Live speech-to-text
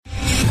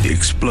The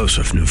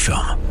explosive new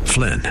film,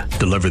 Flynn,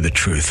 Deliver the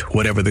Truth,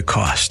 Whatever the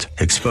Cost,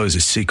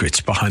 exposes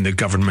secrets behind the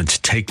government's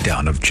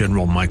takedown of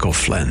General Michael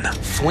Flynn.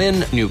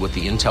 Flynn knew what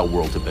the intel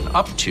world had been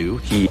up to.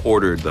 He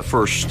ordered the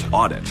first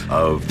audit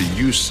of the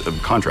use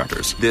of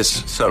contractors.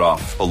 This set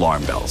off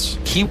alarm bells.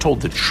 He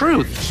told the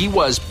truth. He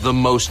was the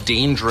most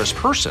dangerous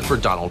person for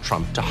Donald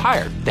Trump to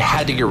hire. They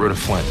had to get rid of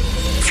Flynn.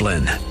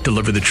 Flynn,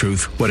 Deliver the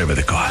Truth, Whatever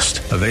the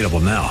Cost. Available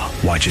now.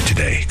 Watch it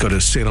today. Go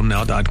to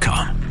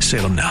salemnow.com.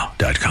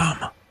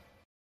 salemnow.com.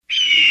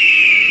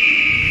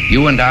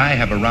 You and I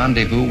have a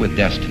rendezvous with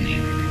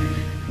destiny.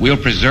 We'll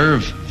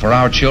preserve for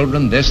our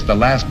children this, the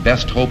last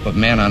best hope of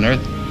man on earth,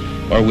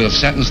 or we'll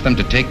sentence them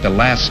to take the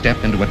last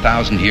step into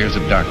 1,000 years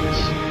of darkness.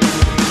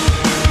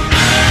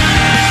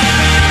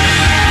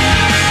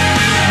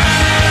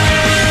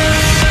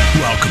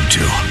 Welcome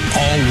to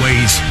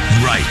Always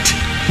Right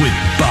with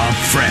Bob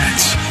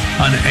France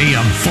on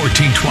AM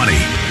 1420.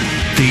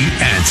 The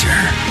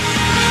Answer.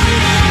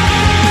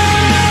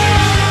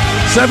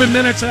 7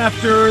 minutes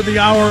after the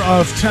hour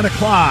of 10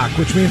 o'clock,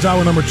 which means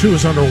hour number 2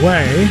 is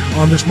underway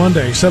on this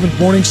Monday, 7th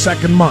morning,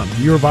 2nd month,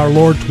 year of our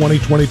Lord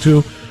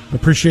 2022.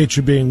 Appreciate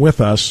you being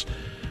with us.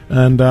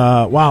 And,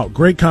 wow,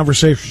 great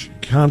conversation,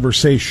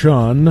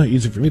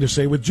 easy for me to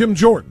say, with Jim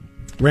Jordan,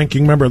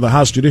 ranking member of the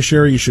House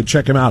Judiciary. You should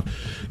check him out.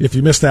 If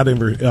you missed that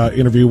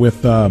interview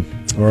with,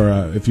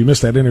 if you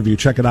missed that interview,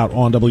 check it out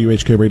on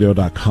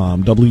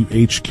WHKRadio.com,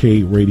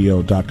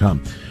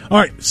 WHKRadio.com. All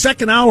right,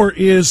 second hour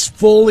is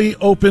fully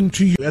open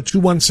to you at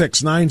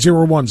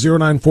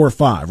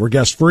 216-901-0945. We're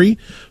guest free,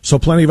 so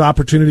plenty of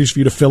opportunities for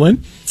you to fill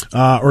in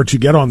or to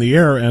get on the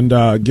air and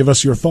give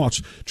us your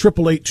thoughts.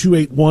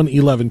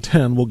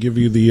 888-281-1110 will give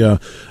you the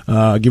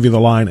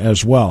line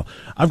as well.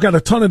 I've got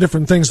a ton of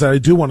different things that I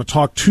do want to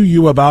talk to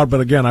you about,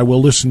 but again, I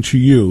will listen to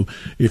you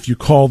if you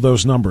call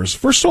those numbers.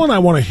 First one I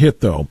want to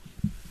hit, though,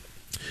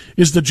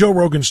 is the Joe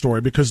Rogan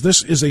story, because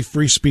this is a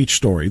free speech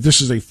story.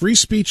 This is a free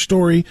speech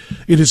story.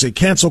 It is a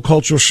cancel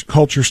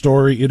culture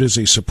story. It is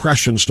a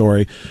suppression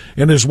story,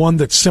 and is one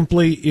that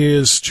simply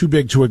is too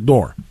big to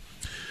ignore.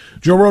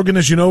 Joe Rogan,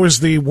 as you know,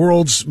 is the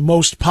world's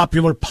most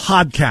popular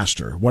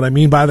podcaster. What I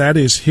mean by that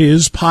is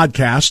his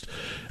podcast,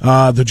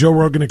 the Joe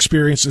Rogan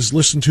Experience, is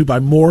listened to by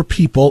more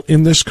people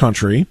in this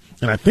country,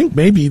 and I think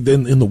maybe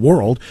in the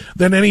world,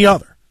 than any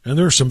other. And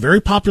there are some very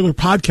popular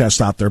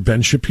podcasts out there.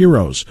 Ben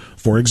Shapiro's,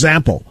 for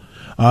example,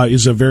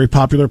 is a very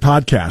popular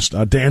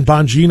podcast. Dan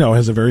Bongino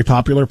has a very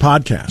popular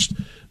podcast.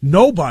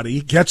 Nobody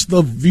gets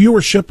the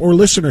viewership or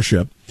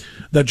listenership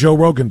that Joe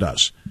Rogan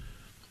does.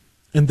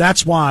 And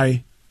that's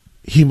why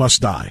he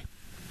must die.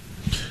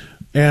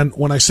 And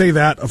when I say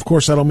that, of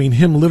course, I don't mean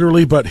him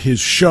literally, but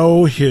his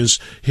show, his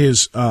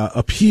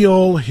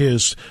appeal,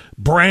 his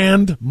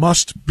brand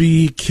must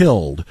be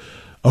killed,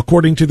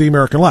 according to the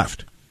American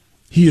left.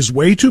 He is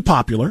way too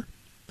popular,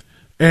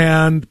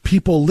 and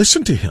people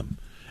listen to him,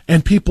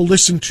 and people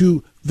listen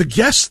to the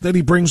guests that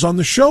he brings on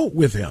the show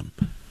with him.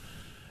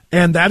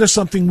 And that is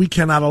something we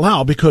cannot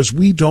allow, because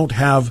we don't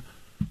have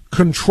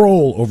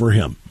control over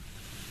him.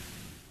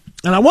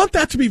 And I want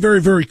that to be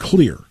very, very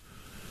clear.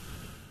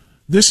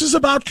 This is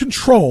about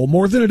control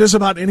more than it is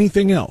about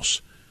anything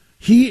else.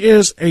 He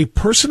is a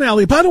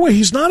personality. By the way,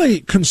 he's not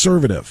a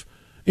conservative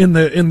in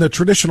the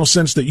traditional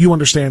sense that you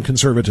understand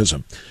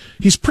conservatism.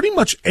 He's pretty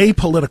much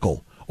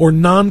apolitical or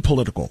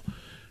non-political.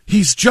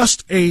 He's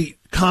just a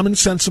common,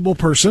 sensible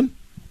person.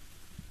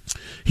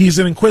 He's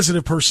an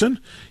inquisitive person.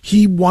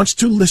 He wants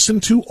to listen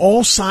to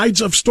all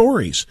sides of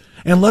stories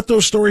and let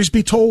those stories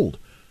be told.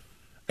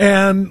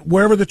 And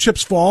wherever the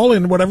chips fall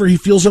and whatever he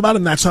feels about it,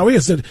 and that's how he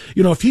is. That,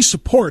 if he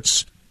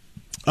supports,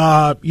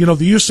 the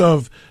use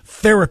of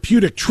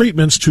therapeutic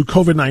treatments to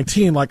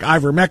COVID-19 like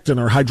ivermectin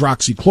or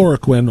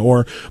hydroxychloroquine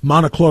or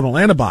monoclonal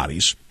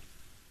antibodies,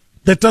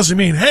 that doesn't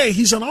mean, hey,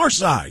 he's on our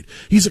side.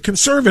 He's a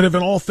conservative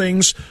in all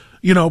things,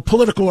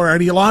 political or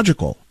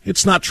ideological.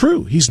 It's not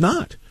true. He's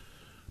not.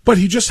 But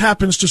he just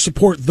happens to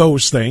support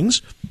those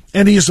things,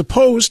 and he is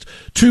opposed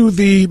to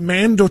the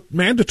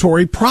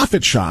mandatory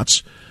profit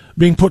shots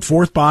being put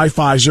forth by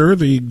Pfizer,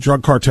 the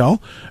drug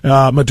cartel,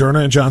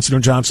 Moderna, and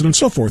Johnson & Johnson, and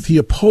so forth. He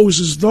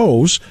opposes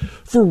those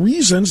for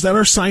reasons that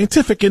are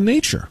scientific in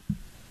nature.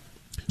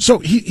 So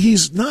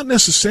he's not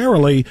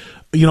necessarily,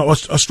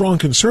 a strong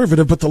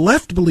conservative, but the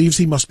left believes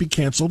he must be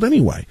canceled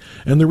anyway.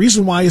 And the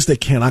reason why is they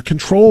cannot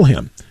control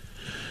him.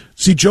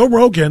 See, Joe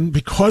Rogan,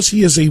 because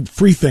he is a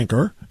free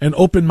thinker, an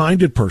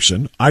open-minded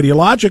person,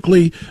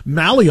 ideologically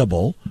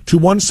malleable to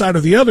one side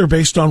or the other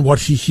based on what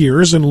he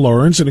hears and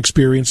learns and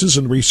experiences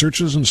and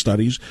researches and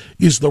studies,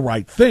 is the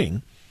right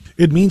thing.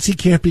 It means he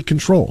can't be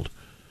controlled.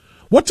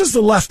 What does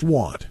the left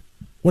want?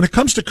 When it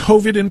comes to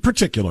COVID in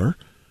particular,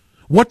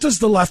 what does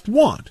the left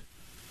want?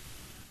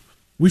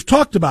 We've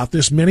talked about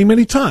this many,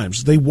 many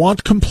times. They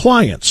want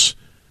compliance.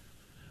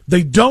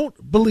 They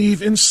don't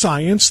believe in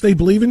science. They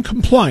believe in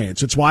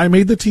compliance. It's why I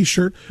made the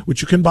T-shirt,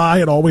 which you can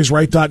buy at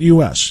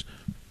alwaysright.us.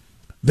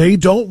 They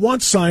don't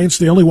want science.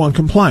 They only want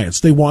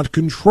compliance. They want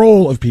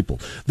control of people.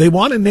 They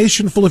want a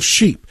nation full of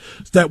sheep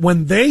that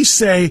when they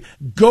say,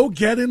 go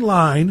get in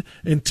line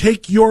and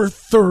take your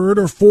third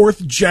or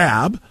fourth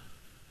jab,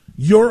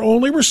 your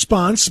only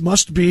response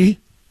must be,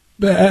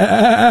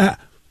 bah,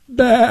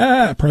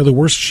 bah. Probably the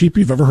worst sheep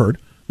you've ever heard.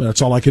 But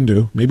that's all I can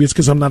do. Maybe it's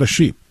because I'm not a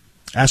sheep.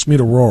 Ask me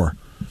to roar.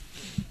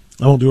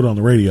 I won't do it on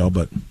the radio,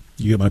 but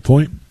you get my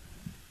point?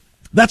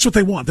 That's what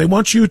they want. They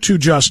want you to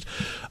just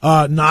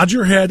nod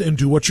your head and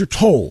do what you're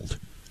told.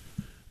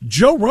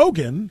 Joe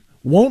Rogan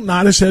won't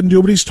nod his head and do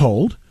what he's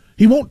told.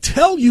 He won't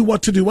tell you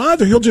what to do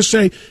either. He'll just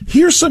say,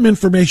 here's some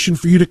information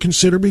for you to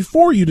consider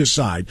before you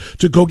decide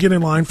to go get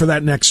in line for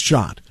that next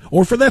shot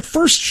or for that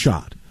first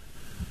shot.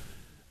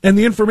 And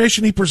the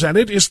information he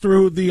presented is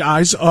through the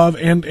eyes of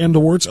and the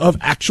words of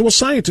actual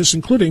scientists,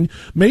 including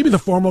maybe the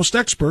foremost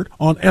expert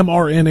on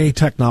mRNA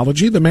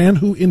technology, the man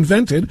who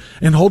invented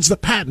and holds the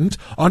patent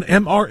on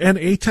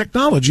mRNA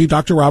technology,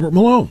 Dr. Robert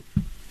Malone.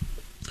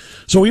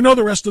 So we know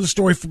the rest of the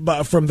story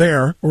from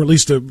there, or at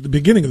least the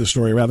beginning of the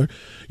story, rather.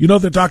 You know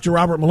that Dr.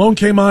 Robert Malone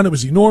came on. It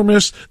was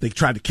enormous. They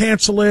tried to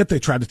cancel it. They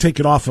tried to take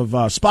it off of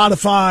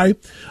Spotify.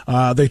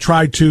 They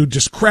tried to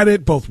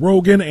discredit both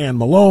Rogan and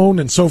Malone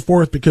and so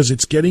forth because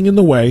it's getting in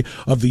the way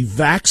of the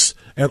vax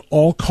at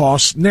all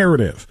costs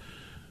narrative.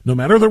 No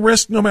matter the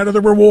risk, no matter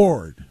the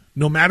reward,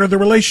 no matter the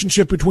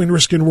relationship between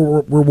risk and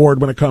reward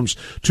when it comes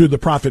to the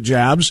profit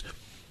jabs,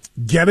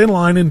 get in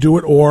line and do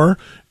it or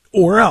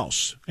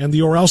else. And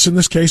the or else in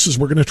this case is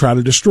we're going to try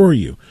to destroy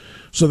you.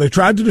 So they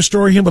tried to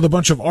destroy him with a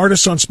bunch of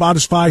artists on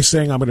Spotify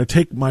saying, I'm going to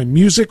take my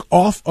music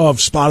off of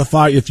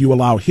Spotify if you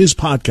allow his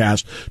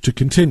podcast to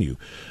continue.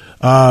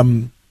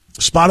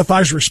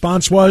 Spotify's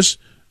response was,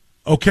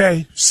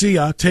 okay, see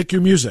ya, take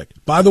your music.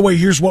 By the way,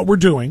 here's what we're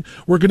doing.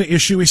 We're going to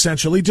issue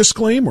essentially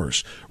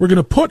disclaimers. We're going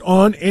to put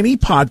on any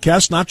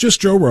podcast, not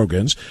just Joe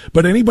Rogan's,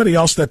 but anybody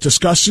else that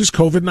discusses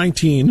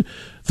COVID-19,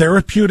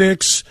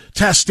 therapeutics,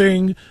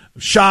 testing,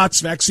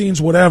 shots,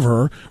 vaccines,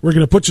 whatever. We're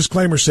going to put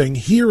disclaimers saying,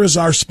 here is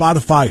our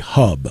Spotify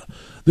hub.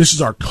 This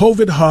is our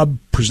COVID hub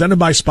presented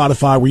by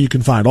Spotify where you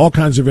can find all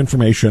kinds of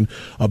information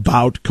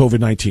about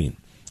COVID-19.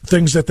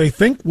 Things that they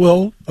think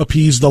will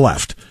appease the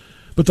left.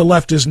 But the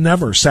left is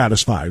never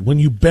satisfied. When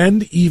you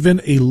bend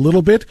even a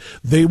little bit,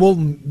 they will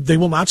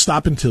not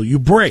stop until you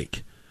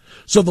break.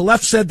 So the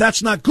left said,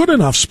 that's not good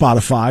enough,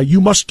 Spotify.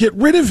 You must get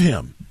rid of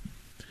him.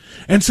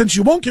 And since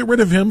you won't get rid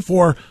of him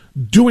for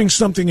doing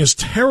something as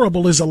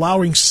terrible as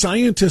allowing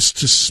scientists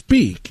to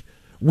speak,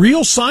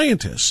 real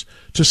scientists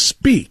to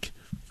speak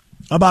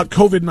about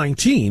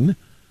COVID-19,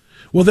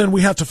 well, then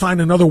we have to find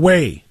another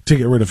way to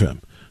get rid of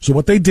him. So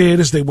what they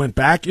did is they went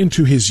back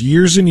into his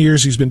years and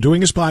years. He's been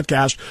doing his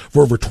podcast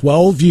for over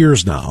 12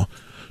 years now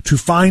to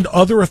find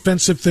other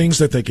offensive things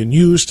that they can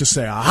use to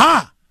say,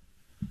 aha,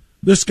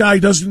 this guy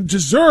doesn't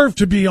deserve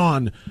to be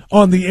on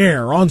the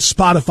air, on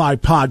Spotify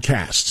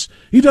podcasts.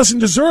 He doesn't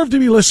deserve to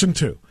be listened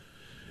to.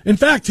 In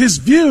fact, his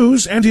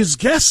views and his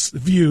guests'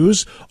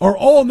 views are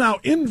all now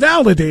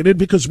invalidated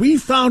because we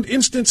found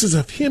instances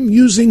of him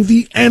using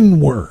the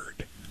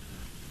N-word.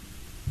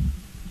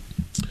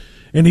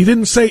 And he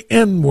didn't say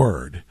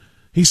N-word.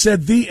 He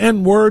said the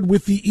N-word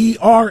with the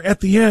ER at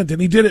the end,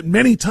 and he did it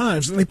many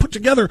times. And they put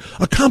together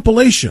a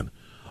compilation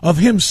of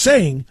him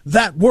saying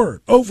that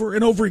word over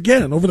and over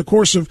again over the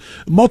course of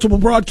multiple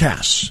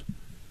broadcasts.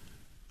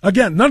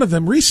 Again, none of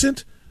them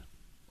recent,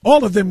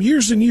 all of them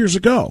years and years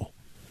ago.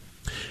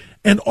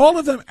 And all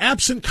of them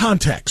absent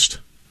context.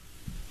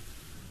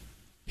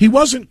 He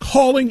wasn't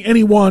calling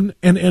anyone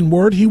an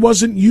N-word. He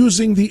wasn't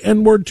using the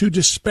N-word to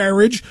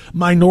disparage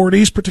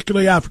minorities,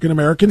 particularly African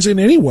Americans, in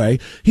any way.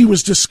 He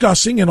was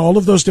discussing in all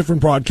of those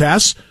different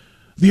broadcasts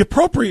the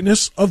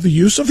appropriateness of the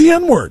use of the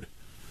N-word.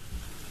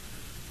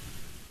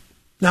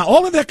 Now,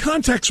 all of that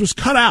context was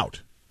cut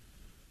out.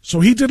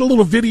 So he did a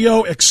little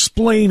video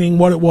explaining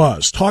what it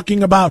was,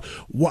 talking about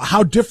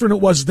how different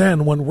it was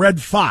then when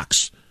Red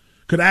Fox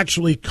could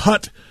actually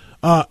cut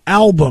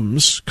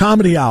albums,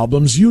 comedy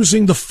albums,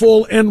 using the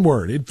full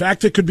N-word. In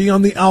fact, it could be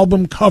on the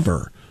album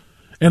cover,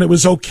 and it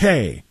was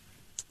okay,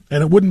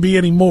 and it wouldn't be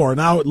anymore.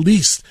 Now, at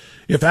least,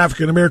 if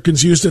African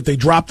Americans used it, they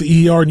dropped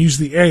the ER and used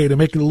the A to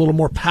make it a little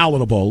more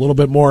palatable, a little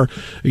bit more,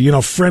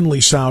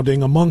 friendly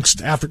sounding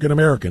amongst African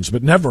Americans,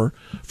 but never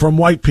from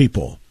white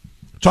people.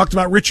 Talked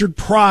about Richard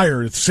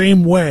Pryor the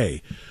same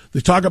way. They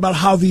talk about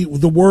how the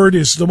word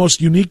is the most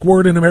unique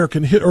word in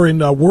American or in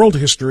world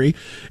history.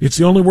 It's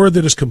the only word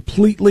that is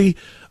completely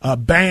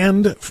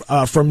banned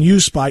from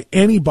use by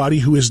anybody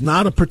who is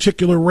not a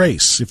particular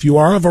race. If you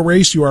are of a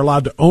race, you are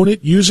allowed to own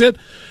it, use it,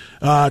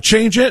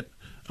 change it,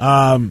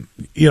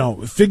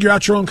 figure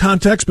out your own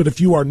context. But if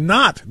you are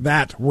not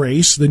that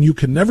race, then you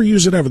can never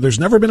use it ever. There's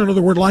never been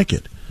another word like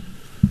it.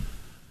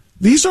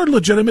 These are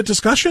legitimate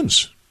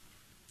discussions.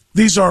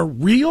 These are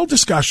real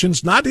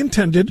discussions not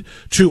intended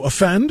to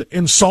offend,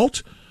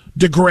 insult,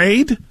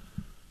 degrade,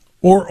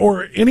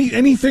 or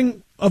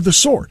anything of the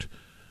sort.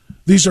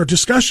 These are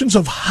discussions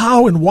of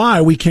how and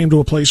why we came to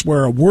a place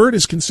where a word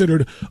is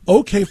considered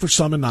okay for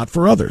some and not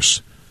for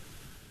others.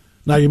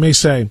 Now, you may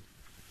say,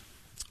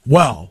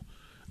 well,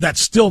 that's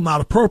still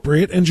not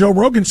appropriate. And Joe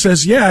Rogan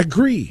says, yeah, I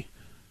agree.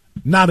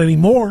 Not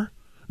anymore.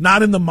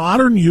 Not in the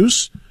modern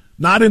use.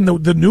 Not in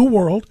the new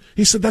world.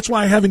 He said, that's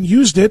why I haven't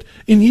used it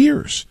in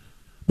years.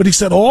 But he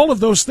said all of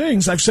those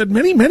things. I've said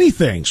many, many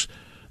things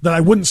that I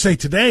wouldn't say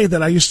today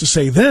that I used to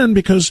say then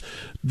because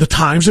the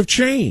times have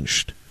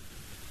changed.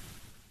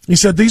 He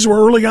said these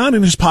were early on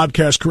in his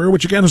podcast career,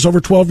 which again is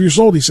over 12 years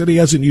old. He said he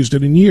hasn't used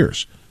it in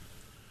years.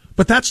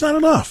 But that's not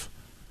enough.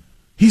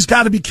 He's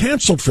got to be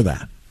canceled for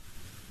that.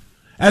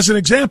 As an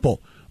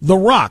example, The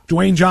Rock,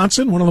 Dwayne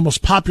Johnson, one of the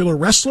most popular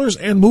wrestlers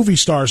and movie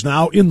stars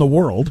now in the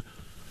world.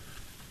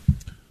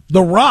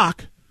 The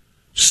Rock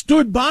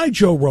stood by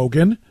Joe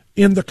Rogan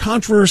in the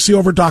controversy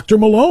over Dr.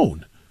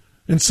 Malone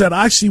and said,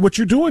 I see what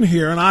you're doing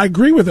here, and I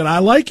agree with it. I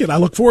like it. I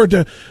look forward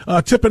to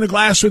tipping a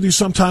glass with you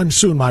sometime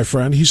soon, my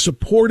friend. He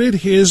supported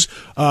his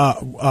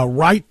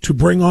right to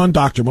bring on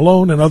Dr.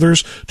 Malone and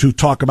others to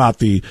talk about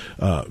the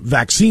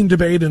vaccine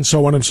debate and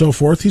so on and so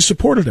forth. He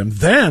supported him.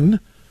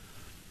 Then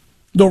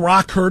The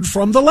Rock heard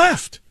from the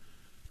left.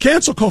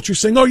 Cancel culture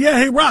saying, oh, yeah,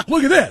 hey, Rock,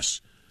 look at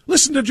this.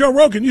 Listen to Joe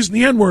Rogan using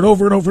the N-word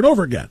over and over and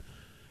over again.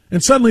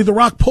 And suddenly The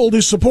Rock pulled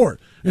his support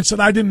and said,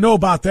 I didn't know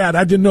about that.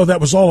 I didn't know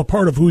that was all a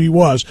part of who he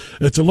was.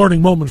 It's a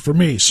learning moment for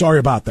me. Sorry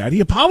about that.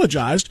 He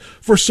apologized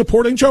for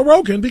supporting Joe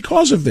Rogan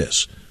because of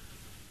this.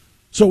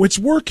 So it's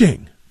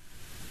working.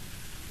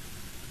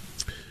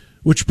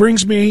 Which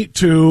brings me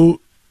to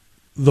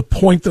the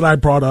point that I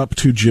brought up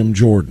to Jim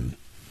Jordan.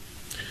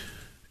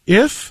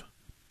 If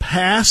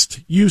past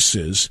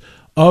uses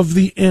of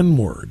the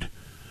N-word,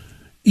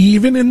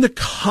 even in the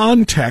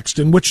context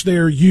in which they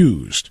are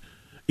used,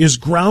 is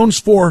grounds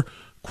for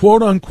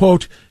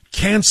quote-unquote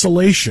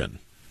cancellation,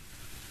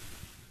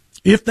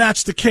 if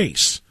that's the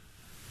case,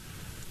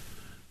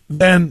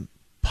 then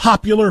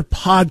popular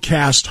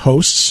podcast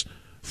hosts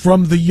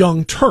from the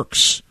Young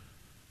Turks,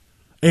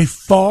 a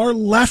far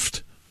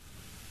left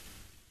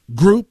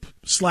group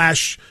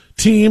 /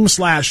 team /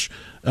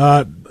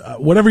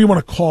 whatever you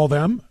want to call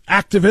them,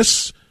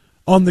 activists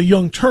on the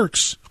Young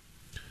Turks,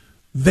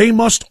 they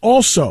must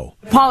also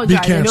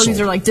apologize. be canceled. I know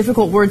these are like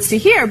difficult words to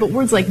hear, but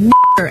words like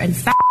nigger and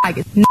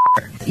fag,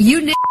 nigger.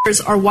 You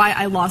niggers are why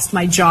I lost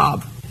my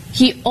job.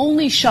 He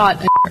only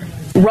shot a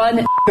nigger. Run,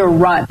 nigger,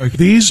 run.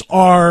 These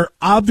are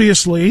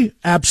obviously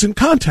absent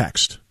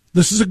context.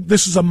 This is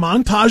a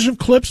montage of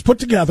clips put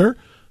together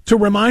to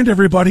remind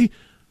everybody,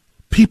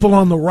 people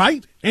on the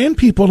right and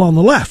people on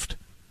the left,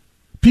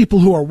 people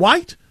who are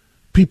white,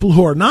 people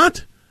who are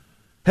not,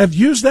 have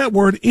used that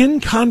word in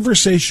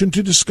conversation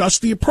to discuss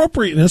the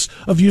appropriateness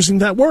of using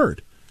that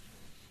word.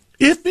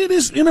 If it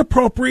is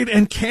inappropriate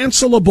and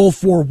cancelable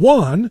for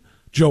one,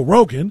 Joe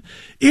Rogan,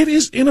 it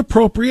is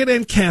inappropriate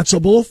and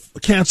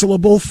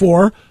cancelable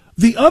for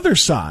the other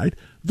side,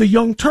 the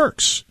Young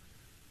Turks.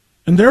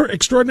 And they're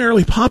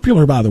extraordinarily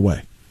popular, by the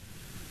way.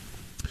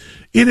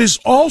 It is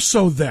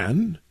also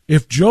then,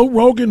 if Joe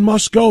Rogan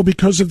must go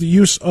because of the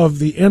use of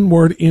the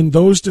N-word in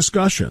those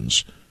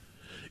discussions,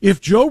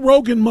 if Joe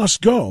Rogan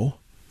must go,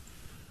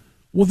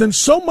 well, then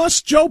so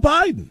must Joe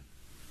Biden.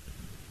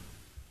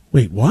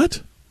 Wait,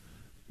 what?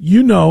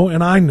 You know,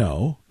 and I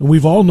know, and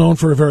we've all known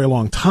for a very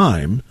long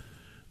time,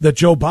 that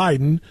Joe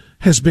Biden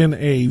has been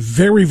a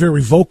very,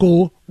 very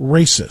vocal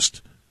racist,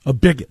 a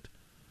bigot,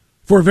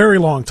 for a very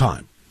long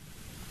time.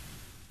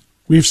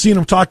 We've seen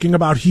him talking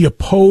about he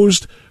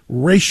opposed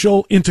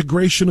racial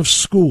integration of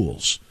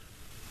schools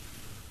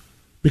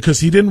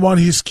because he didn't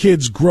want his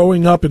kids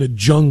growing up in a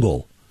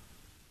jungle,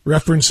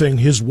 referencing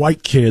his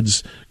white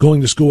kids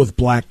going to school with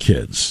black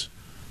kids.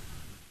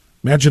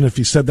 Imagine if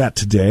he said that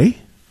today.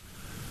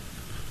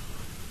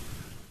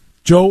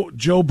 Joe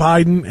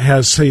Biden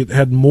has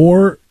had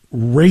more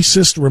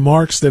racist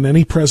remarks than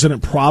any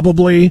president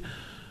probably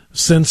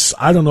since,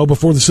 I don't know,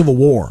 before the Civil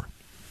War.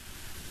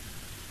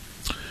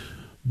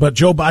 But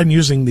Joe Biden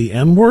using the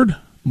N-word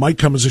might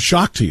come as a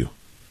shock to you.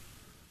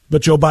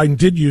 But Joe Biden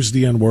did use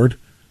the N-word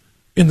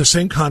in the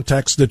same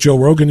context that Joe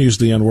Rogan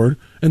used the N-word,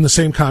 in the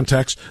same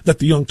context that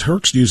the Young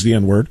Turks used the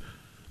N-word.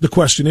 The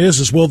question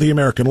is will the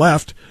American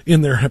left,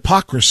 in their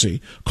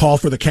hypocrisy, call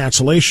for the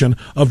cancellation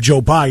of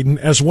Joe Biden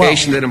as well?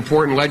 That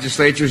important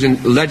legislators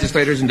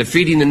in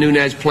defeating the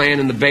Nunes plan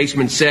in the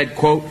basement said,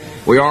 quote,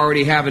 we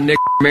already have a nigger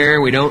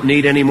mayor, we don't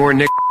need any more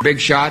nigger big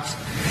shots.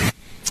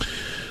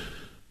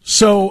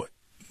 So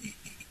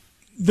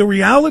the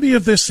reality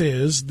of this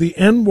is the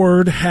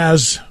N-word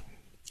has,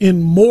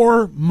 in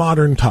more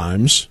modern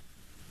times,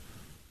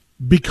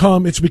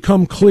 it's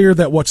become clear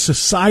that what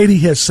society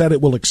has said it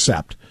will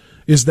accept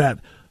is that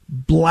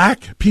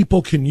black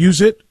people can use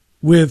it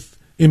with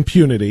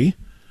impunity.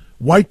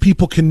 White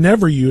people can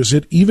never use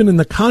it, even in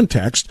the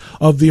context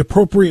of the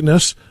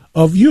appropriateness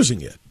of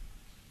using it.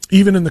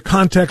 Even in the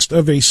context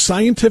of a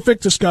scientific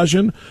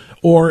discussion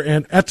or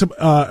an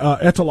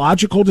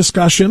etymological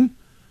discussion.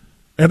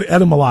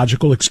 Etymology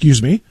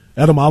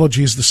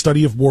is the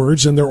study of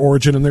words and their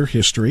origin and their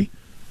history.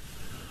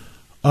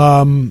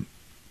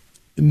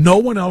 No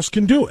one else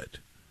can do it.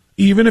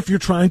 even if you're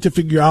trying to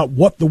figure out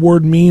what the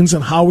word means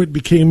and how it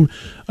became,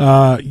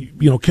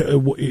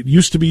 it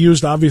used to be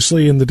used,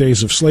 obviously, in the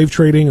days of slave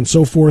trading and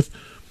so forth.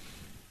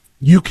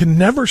 You can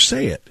never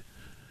say it.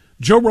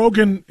 Joe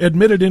Rogan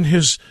admitted in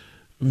his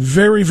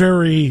very,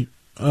 very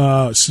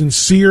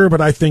sincere, but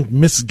I think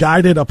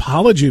misguided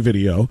apology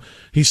video,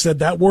 he said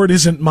that word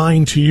isn't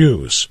mine to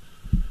use,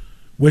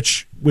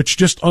 which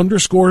just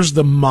underscores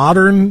the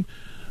modern,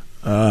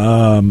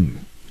 I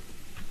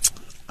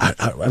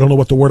don't know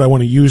what the word I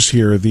want to use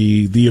here,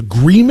 the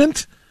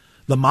agreement,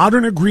 the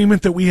modern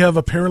agreement that we have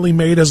apparently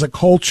made as a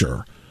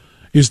culture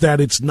is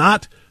that it's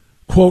not,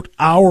 quote,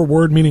 our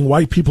word, meaning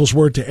white people's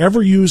word, to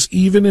ever use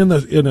even in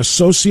a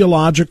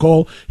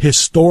sociological,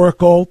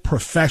 historical,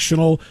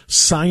 professional,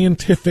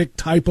 scientific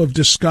type of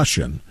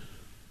discussion.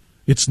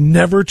 It's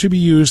never to be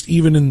used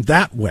even in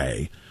that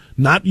way,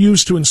 not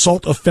used to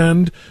insult,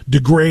 offend,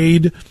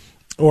 degrade,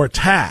 or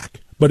attack.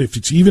 But if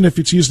it's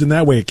used in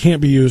that way, it can't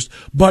be used.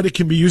 But it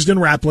can be used in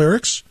rap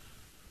lyrics.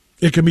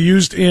 It can be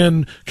used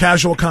in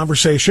casual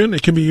conversation.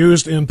 It can be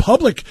used in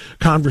public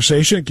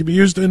conversation. It can be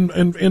used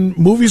in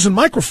movies and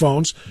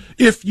microphones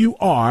if you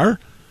are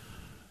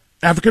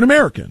African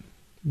American.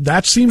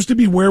 That seems to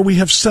be where we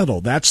have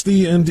settled. That's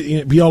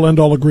the be-all,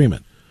 end-all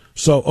agreement.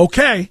 So,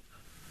 okay,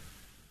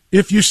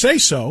 if you say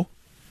so.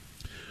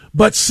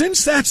 But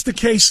since that's the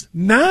case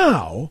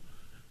now,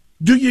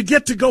 do you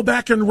get to go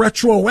back and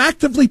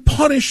retroactively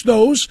punish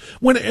those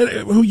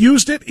who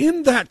used it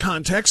in that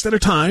context at a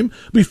time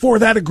before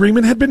that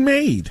agreement had been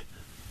made?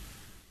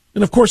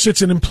 And of course,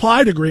 it's an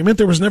implied agreement.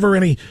 There was never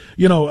any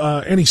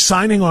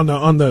signing on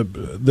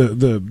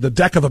the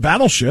deck of a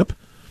battleship.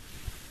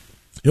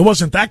 It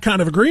wasn't that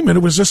kind of agreement.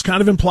 It was just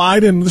kind of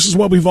implied, and this is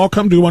what we've all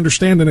come to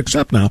understand and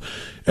accept now.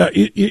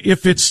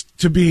 If it's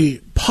to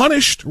be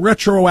punished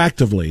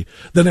retroactively,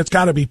 then it's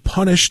got to be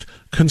punished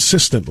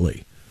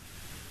consistently.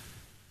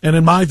 And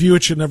in my view,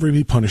 it should never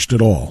be punished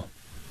at all.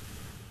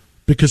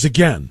 Because,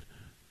 again,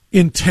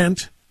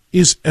 intent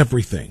is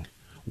everything.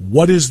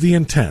 What is the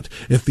intent?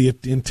 If the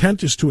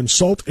intent is to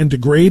insult and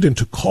degrade and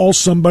to call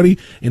somebody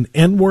an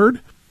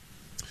N-word,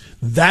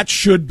 that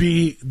should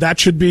be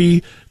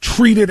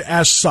treated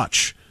as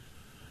such.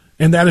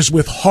 And that is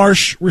with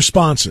harsh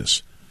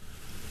responses.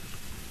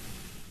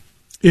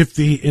 If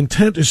the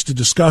intent is to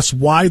discuss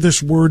why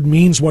this word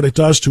means what it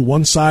does to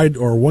one side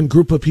or one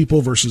group of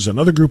people versus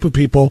another group of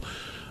people,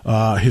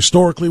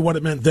 historically, what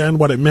it meant then,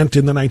 what it meant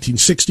in the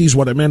 1960s,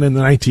 what it meant in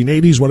the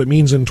 1980s, what it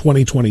means in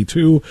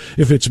 2022.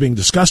 If it's being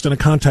discussed in a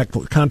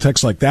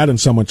context like that and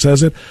someone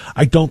says it,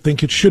 I don't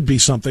think it should be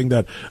something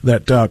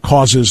that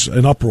causes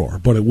an uproar,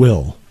 but it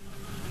will.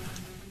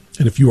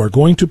 And if you are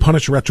going to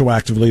punish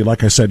retroactively,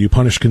 like I said, you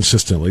punish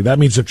consistently. That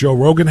means if Joe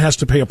Rogan has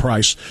to pay a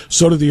price,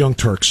 so do the Young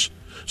Turks,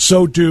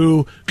 so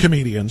do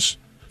comedians,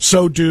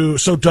 so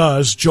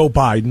does Joe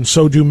Biden,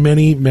 so do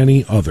many,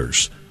 many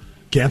others.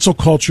 Cancel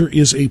culture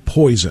is a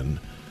poison,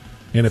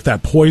 and if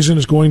that poison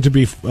is going to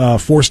be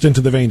forced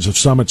into the veins of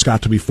some, it's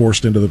got to be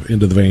forced into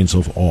the veins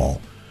of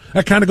all.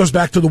 That kind of goes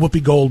back to the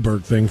Whoopi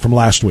Goldberg thing from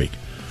last week.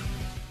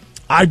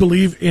 I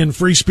believe in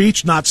free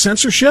speech, not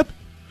censorship,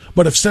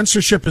 but if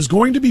censorship is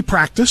going to be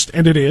practiced,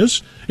 and it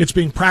is, it's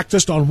being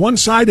practiced on one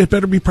side, it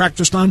better be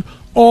practiced on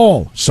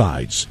all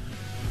sides.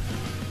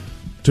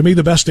 To me,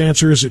 the best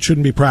answer is it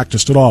shouldn't be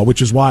practiced at all,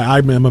 which is why I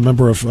am a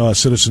member of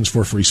Citizens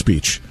for Free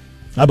Speech.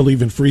 I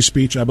believe in free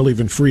speech. I believe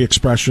in free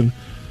expression.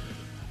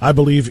 I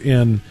believe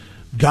in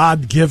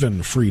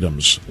God-given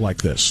freedoms like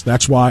this.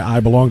 That's why I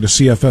belong to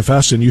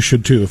CFFS, and you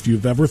should too. If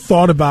you've ever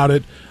thought about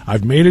it,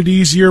 I've made it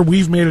easier.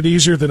 We've made it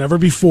easier than ever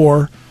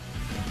before.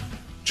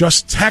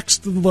 Just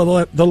text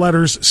the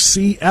letters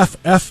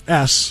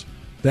CFFS.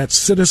 That's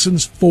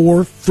Citizens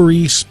for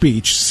Free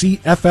Speech,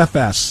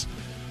 CFFS.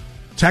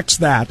 Text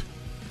that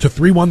to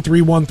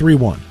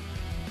 313131.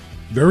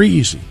 Very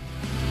easy.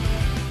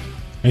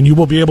 And you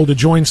will be able to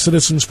join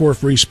Citizens for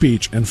Free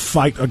Speech and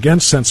fight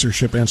against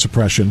censorship and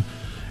suppression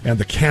and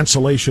the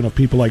cancellation of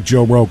people like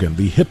Joe Rogan,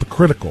 the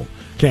hypocritical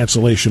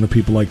cancellation of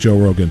people like Joe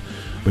Rogan,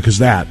 because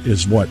that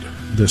is what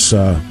this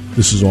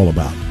is all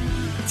about.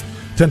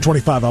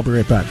 10:25, I'll be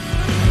right back.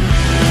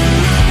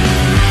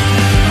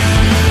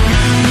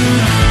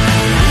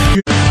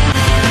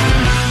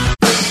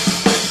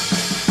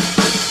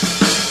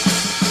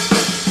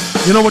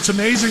 You know what's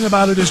amazing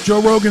about it is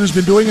Joe Rogan has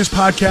been doing his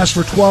podcast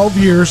for 12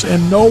 years,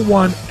 and no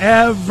one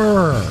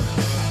ever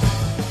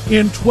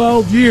in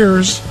 12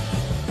 years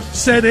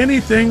said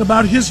anything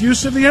about his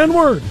use of the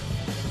N-word.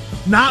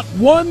 Not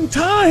one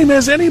time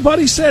has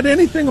anybody said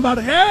anything about,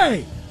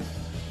 hey,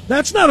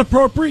 that's not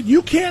appropriate.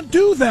 You can't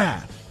do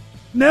that.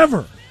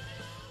 Never.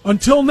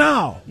 Until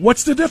now.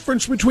 What's the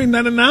difference between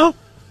then and now?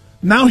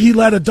 Now he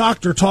let a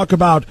doctor talk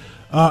about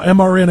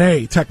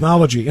mRNA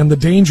technology and the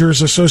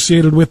dangers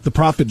associated with the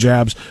profit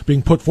jabs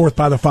being put forth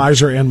by the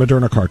Pfizer and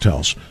Moderna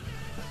cartels.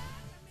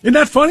 Isn't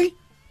that funny?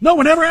 No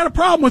one ever had a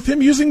problem with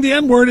him using the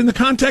N-word in the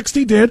context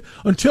he did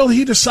until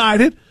he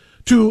decided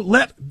to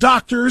let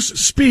doctors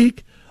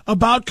speak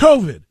about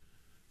COVID.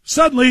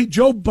 Suddenly,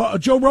 Joe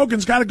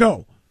Rogan's got to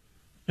go.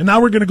 And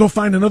now we're going to go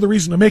find another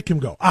reason to make him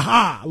go.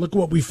 Aha, look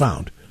what we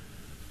found.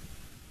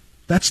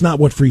 That's not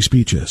what free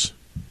speech is.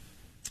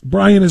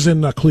 Brian is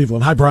in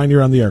Cleveland. Hi, Brian,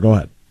 you're on the air. Go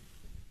ahead.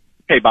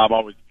 Hey, Bob,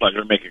 always a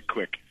pleasure. Make it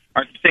quick.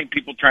 Aren't the same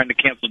people trying to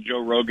cancel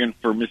Joe Rogan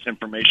for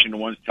misinformation the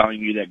ones telling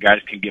you that guys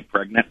can get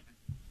pregnant?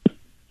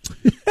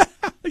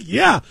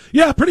 Yeah,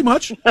 pretty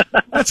much.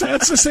 That's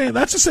the same.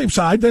 That's the same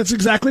side. That's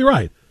exactly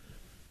right.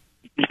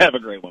 Have a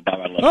great one, Bob.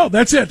 I love it. Oh,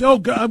 that's it. Oh,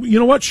 God, you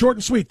know what? Short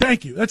and sweet.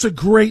 Thank you. That's a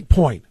great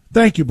point.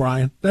 Thank you,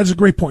 Brian. That's a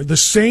great point. The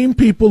same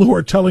people who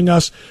are telling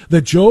us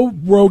that Joe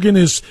Rogan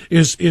is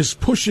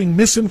pushing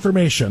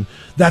misinformation.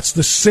 That's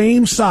the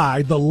same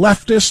side, the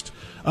leftist,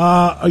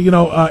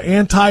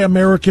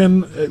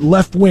 anti-American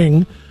left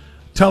wing,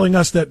 telling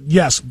us that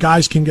yes,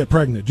 guys can get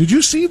pregnant. Did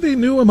you see the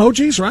new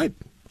emojis? Right.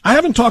 I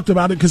haven't talked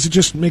about it because it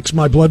just makes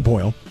my blood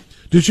boil.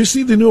 Did you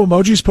see the new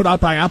emojis put out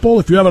by Apple?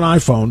 If you have an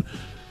iPhone,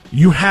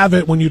 you have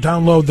it when you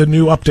download the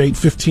new update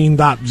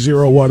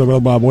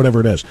 15.0, whatever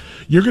it is.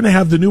 You're going to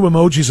have the new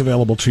emojis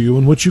available to you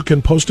in which you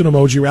can post an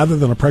emoji rather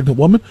than a pregnant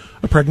woman,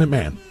 a pregnant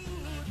man.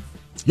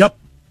 Yep.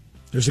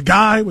 There's a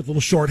guy with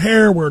little short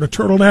hair wearing a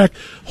turtleneck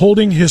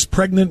holding his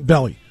pregnant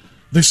belly.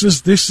 This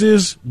is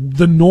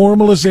the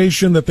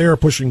normalization that they are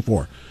pushing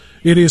for.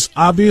 It is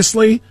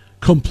obviously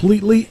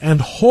completely and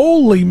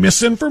wholly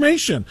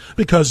misinformation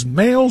because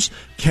males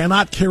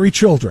cannot carry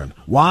children.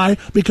 Why?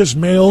 Because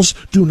males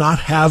do not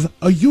have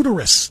a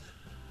uterus.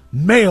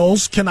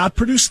 Males cannot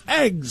produce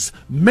eggs.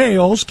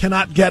 Males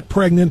cannot get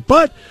pregnant,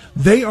 but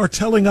they are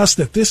telling us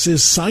that this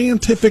is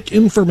scientific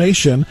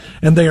information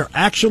and they are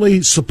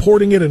actually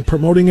supporting it and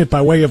promoting it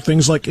by way of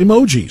things like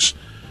emojis.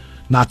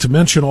 Not to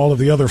mention all of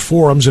the other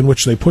forums in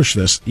which they push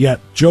this. Yet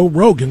Joe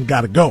Rogan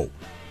got to go.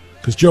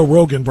 Because Joe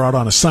Rogan brought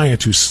on a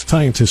scientist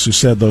who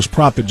said those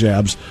profit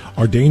jabs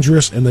are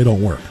dangerous and they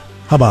don't work.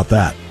 How about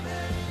that?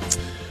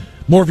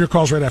 More of your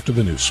calls right after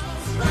the news.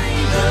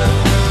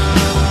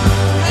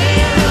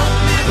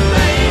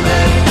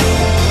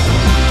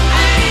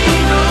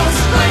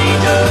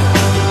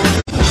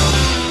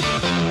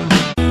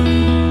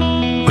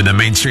 When the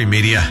mainstream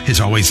media is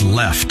always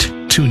left,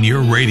 tune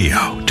your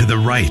radio to the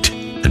right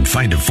and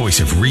find a voice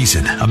of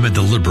reason amid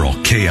the liberal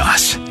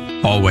chaos.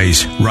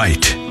 Always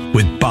right.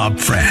 With Bob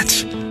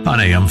France on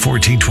AM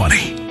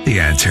 1420.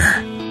 The Answer.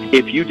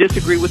 If you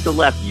disagree with the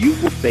left, you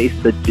will face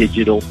the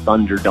digital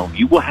Thunderdome.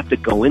 You will have to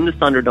go in the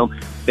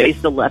Thunderdome,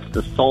 face the left's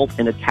assault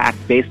and attack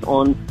based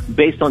on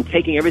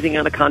taking everything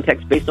out of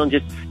context, based on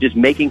just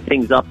making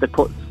things up,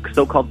 the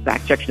so-called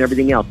fact checks and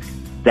everything else.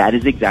 That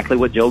is exactly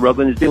what Joe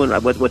Rogan is doing.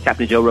 What's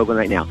happening to Joe Rogan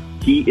right now?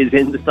 He is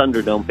in the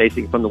Thunderdome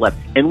facing from the left.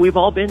 And we've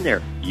all been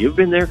there. You've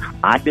been there.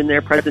 I've been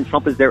there. President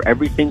Trump is there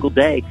every single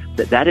day.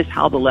 That is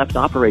how the left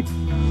operates.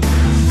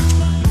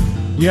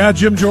 Yeah,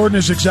 Jim Jordan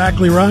is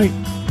exactly right.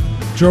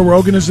 Joe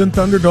Rogan is in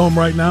Thunderdome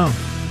right now.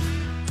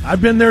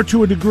 I've been there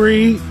to a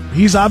degree.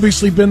 He's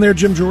obviously been there.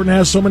 Jim Jordan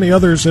has. So many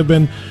others have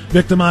been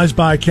victimized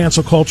by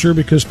cancel culture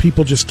because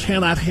people just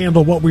cannot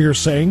handle what we are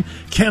saying,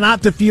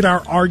 cannot defeat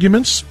our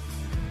arguments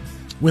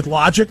with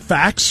logic,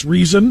 facts,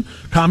 reason,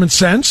 common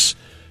sense,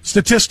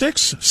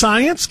 statistics,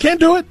 science. Can't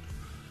do it.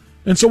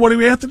 And so what do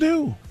we have to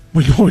do?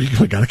 We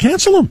got to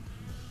cancel them.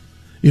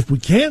 If we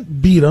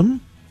can't beat them,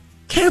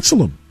 cancel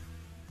them.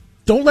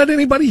 Don't let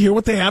anybody hear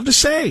what they have to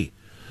say.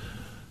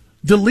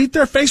 Delete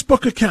their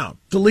Facebook account.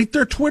 Delete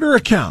their Twitter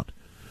account.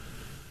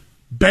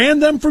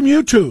 Ban them from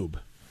YouTube.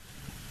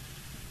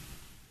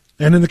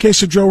 And in the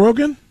case of Joe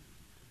Rogan,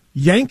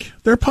 yank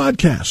their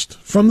podcast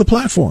from the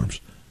platforms.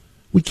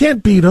 We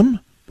can't beat them.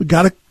 We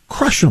got to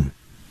crush them.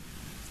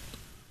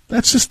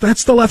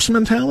 That's the left's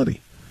mentality.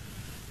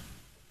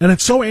 And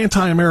it's so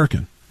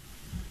anti-American.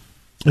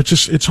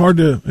 It's hard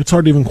to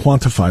even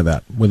quantify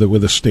that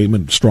with a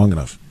statement strong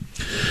enough.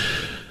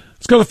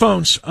 Let's go to the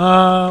phones.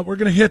 We're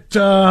going to hit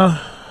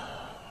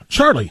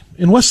Charlie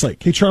in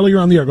Westlake. Hey, Charlie, you're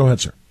on the air. Go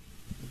ahead, sir.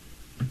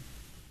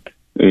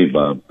 Hey,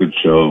 Bob. Good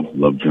show.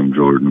 Love Jim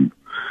Jordan.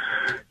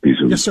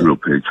 He's a real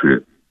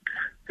patriot.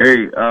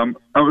 Hey,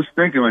 I was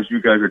thinking as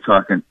you guys are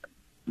talking,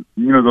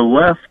 the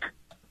left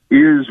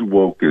is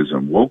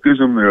wokeism.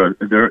 Wokeism,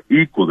 they're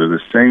equal. They're the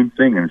same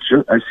thing. And it's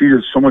just, I see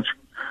there's so much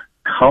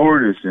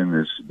cowardice in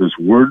this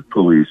word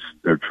police.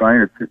 They're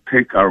trying to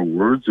take our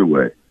words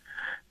away.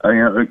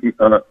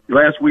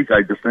 Last week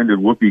I defended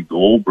Whoopi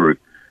Goldberg,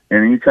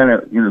 and he kind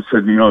of,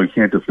 said, you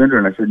can't defend her.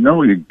 And I said,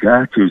 no, you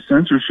got to.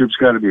 Censorship's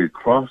got to be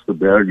across the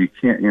board. You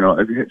can't,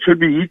 it should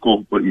be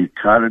equal, but you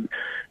got to,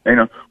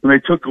 when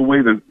they took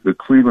away the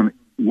Cleveland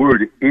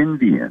word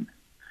Indian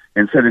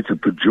and said it's a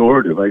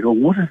pejorative, I go,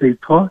 what are they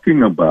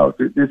talking about?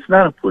 It's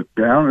not a put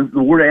down.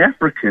 The word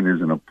African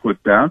isn't a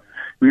put down.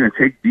 We're going to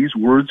take these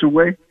words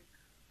away?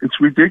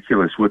 It's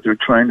ridiculous what they're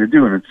trying to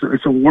do. And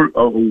it's a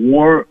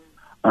war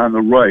on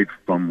the right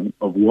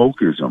of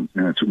wokeism,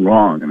 and it's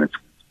wrong, and it's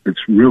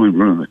really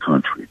ruining the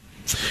country.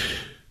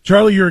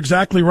 Charlie, you're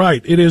exactly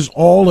right. It is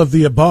all of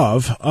the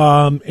above,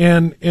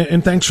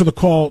 and thanks for the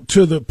call.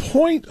 To the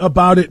point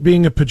about it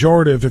being a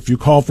pejorative, if you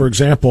call, for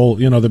example,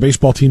 the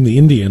baseball team the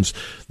Indians,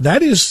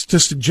 that is to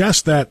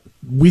suggest that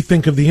we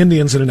think of the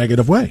Indians in a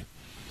negative way.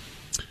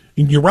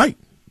 And you're right.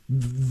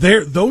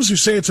 those who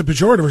say it's a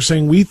pejorative are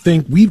saying we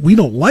think we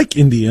don't like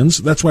Indians.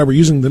 That's why we're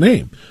using the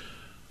name.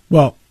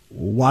 Well,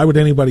 why would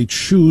anybody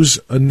choose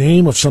a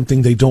name of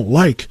something they don't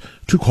like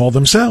to call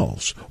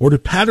themselves or to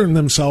pattern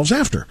themselves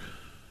after?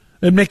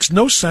 It makes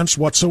no sense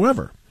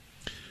whatsoever.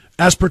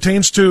 As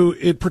pertains to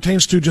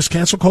just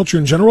cancel culture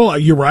in general,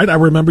 you're right. I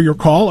remember your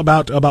call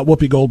about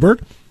Whoopi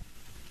Goldberg.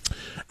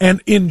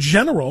 And in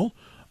general,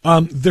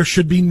 there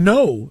should be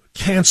no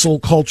cancel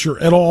culture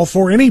at all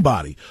for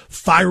anybody.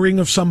 Firing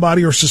of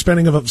somebody or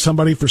suspending of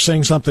somebody for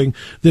saying something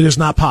that is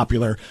not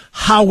popular.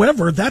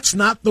 However, that's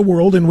not the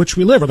world in which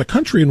we live or the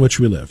country in which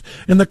we live.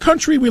 In the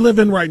country we live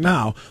in right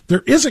now,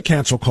 there is a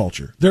cancel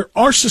culture. There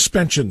are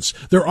suspensions.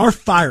 There are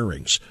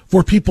firings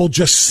for people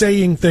just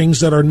saying things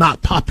that are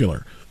not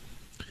popular.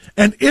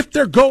 And if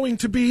they're going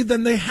to be,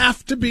 then they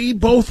have to be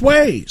both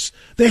ways.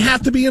 They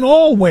have to be in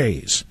all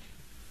ways.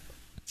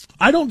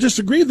 I don't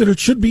disagree that it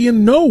should be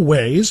in no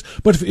ways,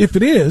 but if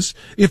it is,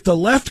 if the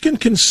left can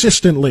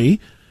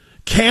consistently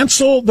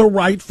cancel the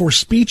right for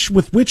speech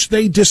with which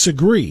they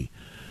disagree,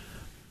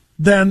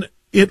 then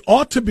it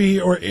ought to be,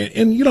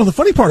 and you know, the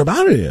funny part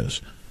about it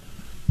is,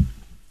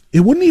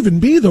 it wouldn't even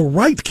be the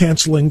right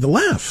canceling the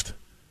left.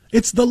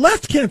 It's the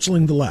left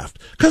canceling the left,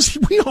 because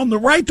we on the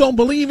right don't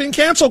believe in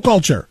cancel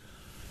culture.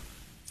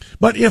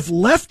 But if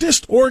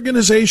leftist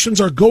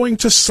organizations are going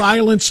to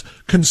silence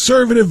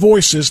conservative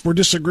voices for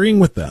disagreeing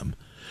with them,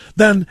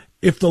 then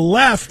if the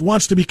left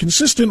wants to be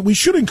consistent, we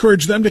should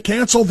encourage them to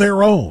cancel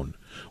their own.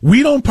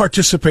 We don't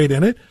participate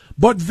in it,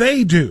 but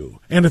they do.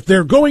 And if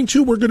they're going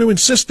to, we're going to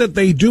insist that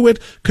they do it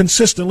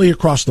consistently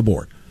across the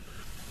board.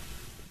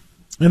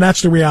 And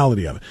that's the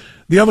reality of it.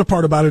 The other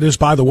part about it is,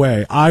 by the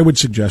way, I would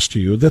suggest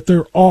to you that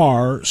there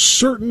are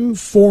certain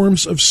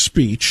forms of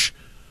speech,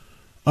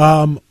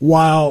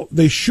 while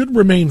they should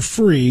remain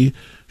free,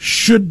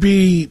 should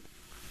be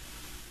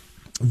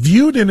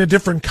viewed in a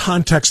different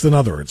context than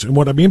others. And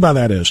what I mean by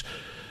that is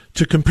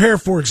to compare,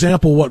 for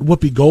example, what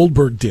Whoopi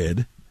Goldberg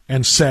did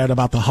and said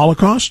about the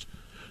Holocaust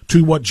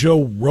to what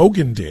Joe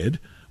Rogan did,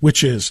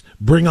 which is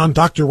bring on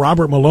Dr.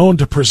 Robert Malone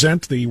to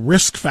present the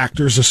risk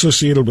factors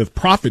associated with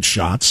profit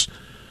shots.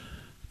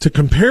 To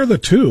compare the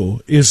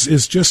two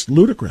is just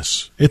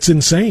ludicrous. It's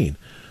insane.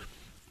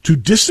 To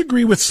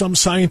disagree with some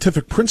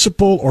scientific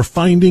principle or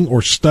finding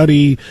or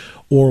study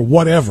or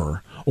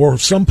whatever, or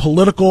some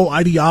political,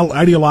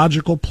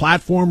 ideological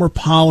platform or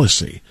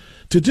policy,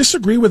 to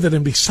disagree with it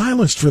and be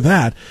silenced for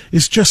that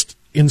is just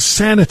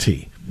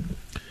insanity.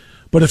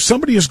 But if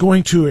somebody is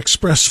going to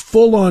express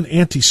full-on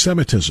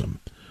anti-Semitism,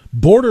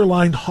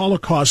 borderline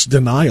Holocaust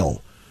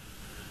denial,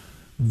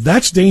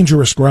 that's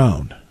dangerous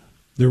ground.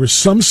 There is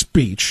some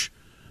speech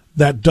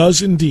that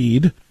does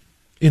indeed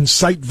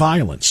incite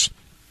violence.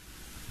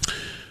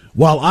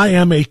 While I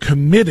am a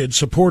committed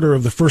supporter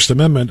of the First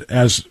Amendment,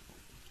 as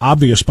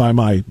obvious by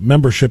my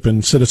membership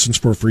in Citizens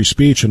for Free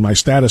Speech and my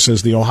status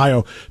as the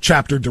Ohio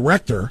chapter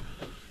director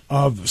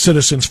of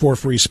Citizens for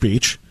Free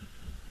Speech,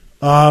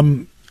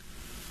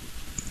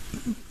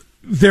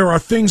 there are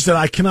things that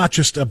I cannot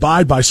just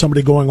abide by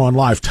somebody going on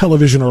live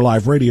television or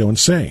live radio and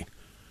saying.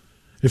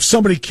 If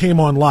somebody came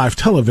on live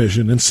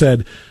television and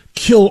said,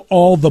 kill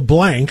all the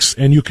blanks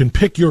and you can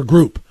pick your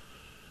group,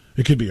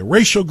 it could be a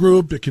racial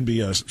group, it can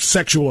be a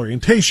sexual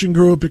orientation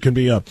group, it can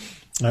be an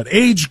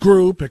age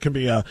group, it can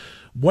be a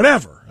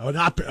whatever, an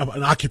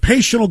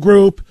occupational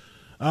group.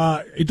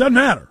 It doesn't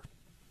matter.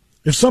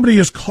 If somebody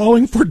is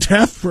calling for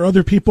death for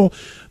other people,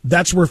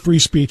 that's where free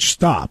speech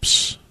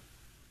stops.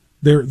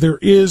 There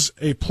is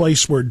a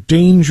place where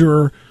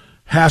danger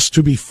has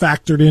to be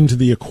factored into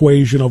the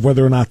equation of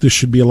whether or not this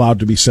should be allowed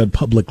to be said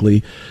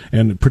publicly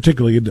and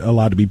particularly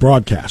allowed to be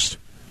broadcast.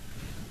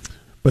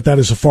 But that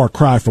is a far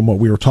cry from what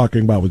we were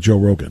talking about with Joe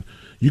Rogan.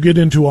 You get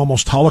into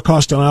almost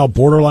Holocaust denial,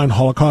 borderline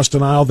Holocaust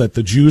denial, that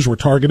the Jews were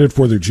targeted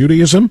for their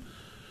Judaism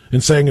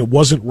and saying it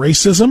wasn't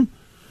racism.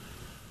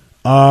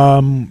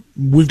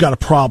 We've got a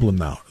problem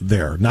now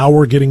there. Now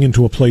we're getting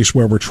into a place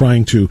where we're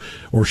trying to,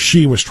 or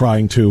she was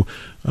trying to,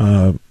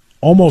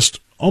 almost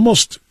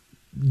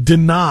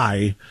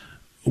deny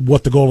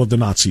what the goal of the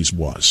Nazis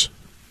was.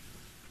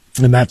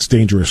 And that's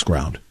dangerous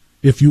ground.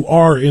 If you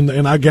are and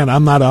again,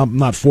 I'm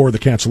not for the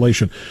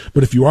cancellation,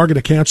 but if you are going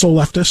to cancel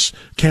leftists,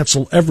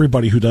 cancel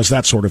everybody who does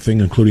that sort of thing,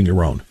 including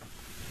your own.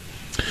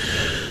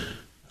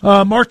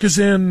 Mark is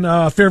in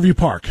Fairview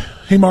Park.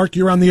 Hey, Mark,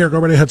 you're on the air. Go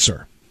right ahead,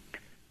 sir.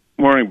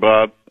 Morning,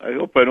 Bob. I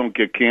hope I don't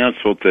get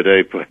canceled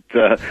today, but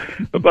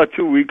about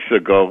 2 weeks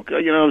ago,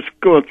 I was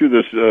going through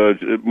this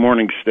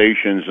morning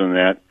stations and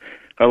that.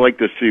 I like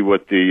to see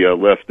what the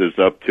left is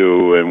up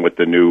to and what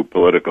the new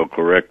political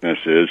correctness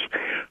is.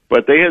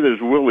 But they had this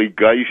Willie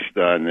Geist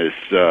on this,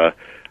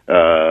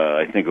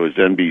 I think it was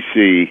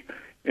NBC,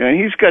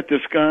 and he's got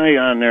this guy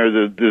on there,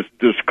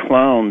 this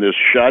clown, this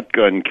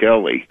Shotgun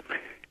Kelly.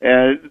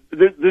 And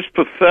this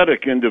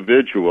pathetic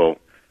individual,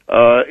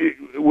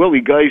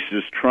 Willie Geist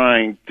is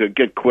trying to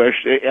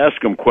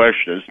ask him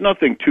questions,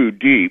 nothing too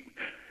deep.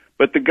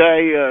 But the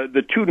guy,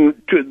 the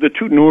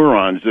two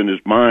neurons in his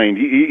mind,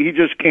 he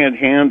just can't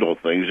handle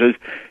things.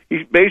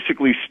 He's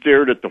basically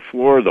stared at the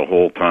floor the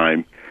whole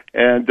time,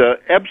 and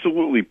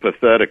absolutely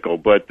pathetic.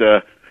 But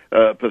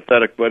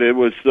it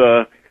was,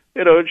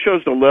 it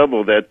shows the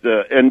level that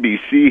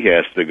NBC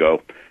has to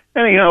go.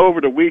 Anyhow,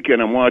 over the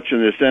weekend, I'm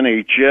watching this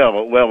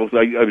NHL. Well,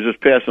 I was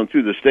just passing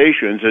through the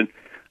stations, and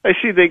I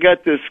see they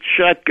got this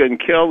Shotgun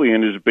Kelly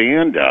and his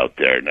band out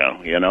there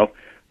now,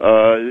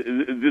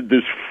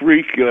 this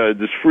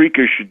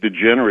freakish,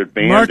 degenerate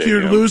band. Mark,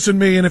 you're losing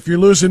me, and if you're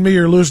losing me,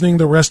 you're losing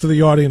the rest of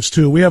the audience,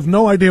 too. We have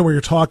no idea what you're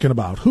talking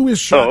about. Who is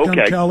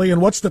Shotgun Kelly,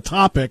 and what's the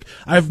topic?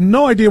 I have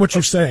no idea what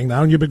you're saying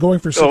now, and you've been going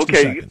for 60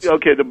 seconds.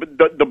 Okay,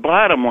 the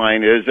bottom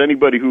line is,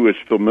 anybody who is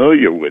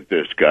familiar with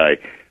this guy,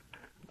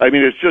 I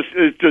mean,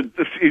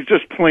 he's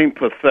just plain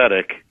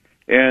pathetic.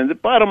 And the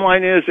bottom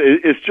line is,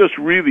 it's just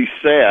really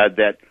sad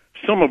that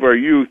some of our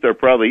youth are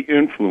probably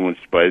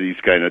influenced by this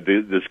kind of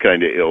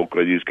ilk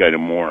or these kind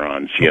of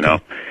morons,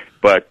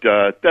 But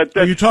that's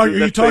are you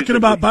talking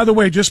about? By the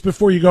way, just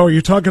before you go, are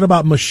you talking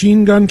about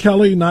Machine Gun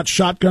Kelly, not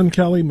Shotgun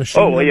Kelly?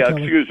 Kelly?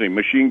 Excuse me,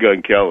 Machine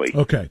Gun Kelly.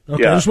 Okay.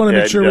 Yeah, I just want to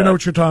make sure we know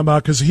what you're talking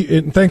about, because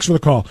thanks for the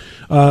call.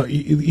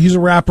 He's a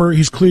rapper.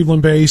 He's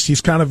Cleveland based. He's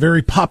kind of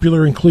very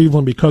popular in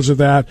Cleveland because of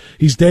that.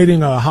 He's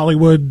dating a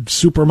Hollywood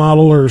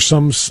supermodel or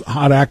some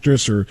hot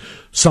actress or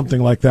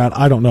something like that.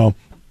 I don't know.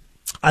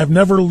 I've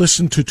never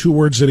listened to 2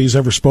 words that he's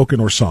ever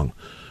spoken or sung.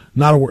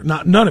 Not a word,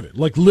 none of it.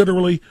 Like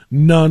literally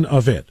none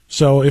of it.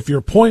 So if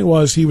your point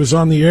was he was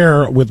on the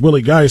air with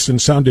Willie Geist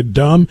and sounded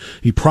dumb,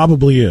 he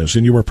probably is,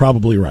 and you were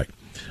probably right.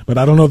 But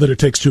I don't know that it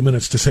takes 2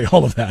 minutes to say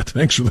all of that.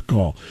 Thanks for the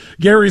call.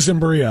 Gary's in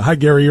Berea. Hi,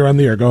 Gary. You're on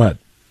the air. Go ahead.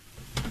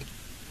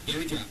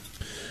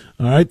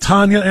 All right.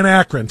 Tanya in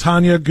Akron.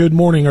 Tanya, good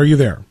morning. Are you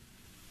there?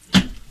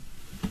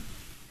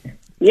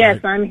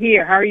 Yes, I'm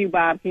here. How are you,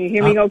 Bob? Can you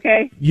hear me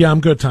okay? Yeah,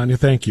 I'm good, Tanya.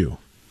 Thank you.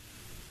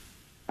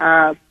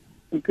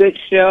 Good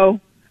show.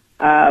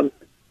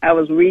 I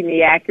was reading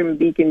the Akron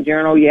Beacon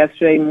Journal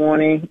yesterday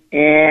morning,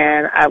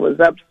 and I was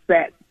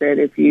upset that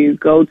if you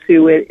go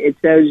to it, it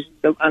says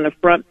on the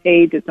front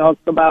page, it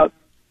talks about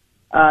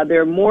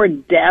there are more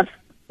deaths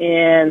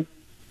in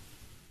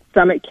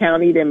Summit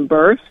County than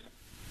births.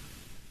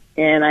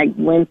 And I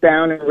went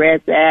down and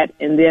read that.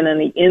 And then on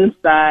the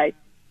inside,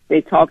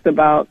 they talked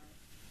about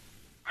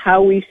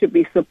how we should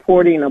be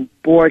supporting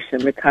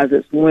abortion because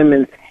it's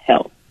women's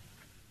health.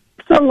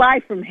 It's a lie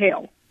from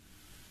hell,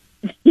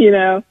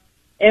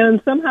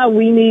 And somehow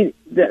we need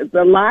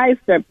the lies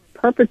that are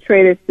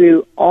perpetrated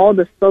through all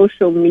the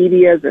social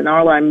medias and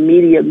all our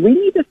media. We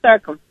need to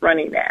start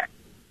confronting that.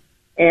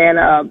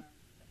 And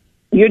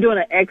you're doing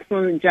an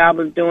excellent job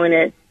of doing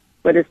it,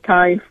 but it's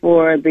time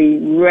for the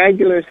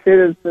regular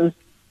citizens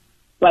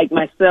like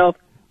myself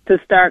to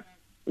start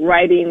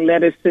writing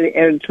letters to the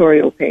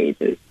editorial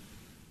pages.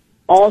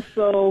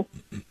 Also,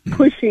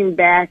 pushing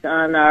back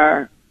on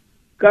our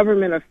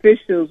government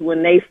officials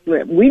when they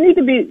slip. We need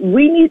to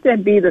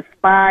be the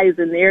spies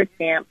in their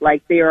camp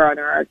like they are in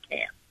our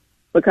camp.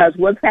 Because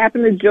what's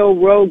happened to Joe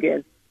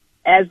Rogan,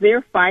 as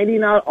they're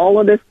finding out all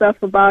of this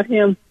stuff about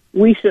him,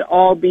 we should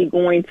all be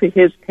going to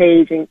his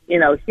page and,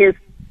 his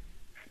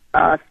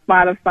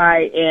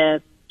Spotify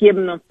and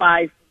giving them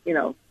 5,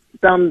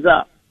 thumbs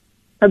up.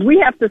 Because we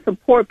have to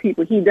support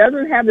people. He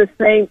doesn't have the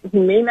same, he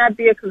may not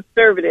be a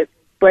conservative,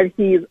 but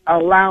he's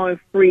allowing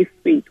free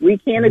speech. We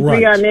can't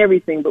agree on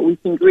everything, but we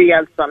can agree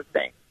on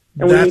something.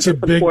 And we need to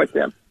support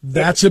them.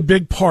 That's a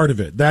big part of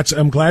it.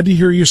 I'm glad to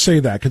hear you say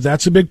that, because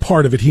that's a big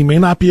part of it. He may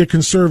not be a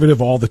conservative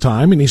all the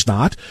time, and he's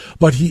not,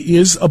 but he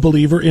is a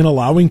believer in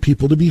allowing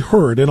people to be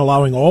heard and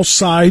allowing all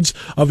sides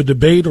of a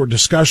debate or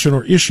discussion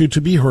or issue to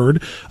be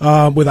heard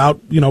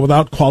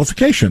without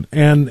qualification.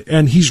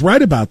 And he's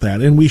right about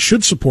that, and we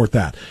should support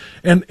that.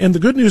 And the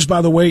good news,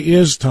 by the way,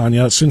 is,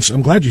 Tanya, since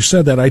I'm glad you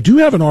said that, I do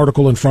have an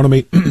article in front of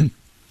me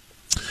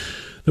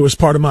that was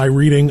part of my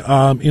reading,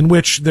 in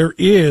which there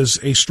is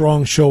a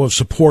strong show of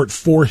support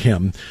for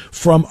him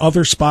from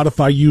other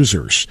Spotify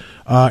users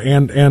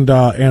and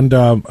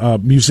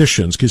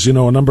musicians, because a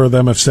number of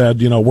them have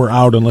said, we're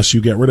out unless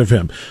you get rid of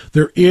him.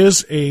 There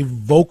is a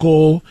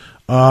vocal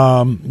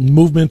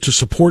movement to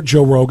support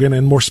Joe Rogan,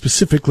 and more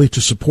specifically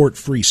to support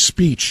free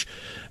speech.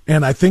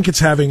 And I think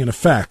it's having an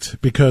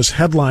effect, because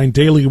headline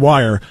Daily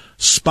Wire,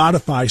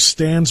 Spotify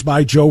stands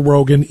by Joe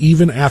Rogan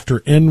even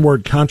after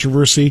N-word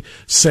controversy,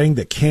 saying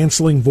that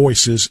canceling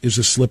voices is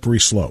a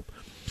slippery slope.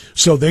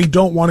 So they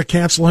don't want to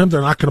cancel him.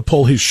 They're not going to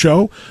pull his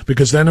show,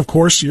 because then, of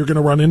course, you're going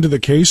to run into the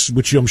case,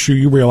 which I'm sure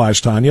you realize,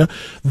 Tanya.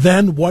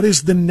 Then what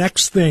is the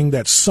next thing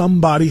that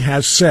somebody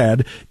has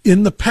said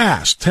in the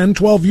past, 10,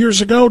 12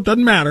 years ago?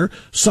 Doesn't matter.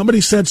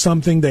 Somebody said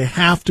something. They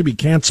have to be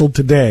canceled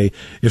today.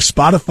 If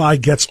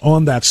Spotify gets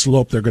on that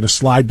slope, they're going to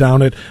slide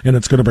down it, and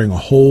it's going to bring a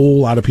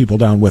whole lot of people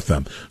down with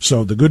them.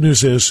 So the good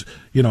news is,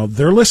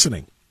 they're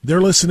listening.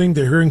 They're listening.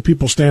 They're hearing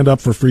people stand up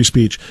for free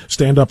speech,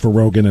 stand up for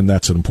Rogan, and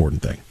that's an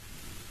important thing.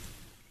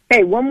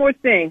 Hey, one more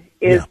thing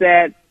is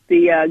that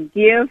the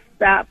Give,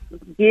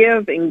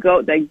 and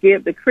Go,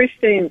 the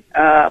Christian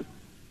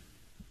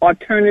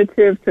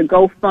alternative to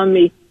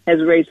GoFundMe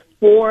has raised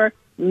 $4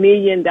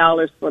 million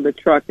for the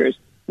truckers.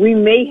 We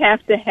may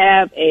have to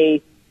have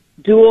a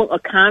dual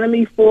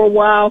economy for a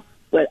while,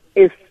 But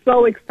it's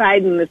so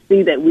exciting to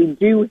see that we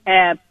do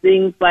have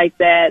things like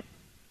that,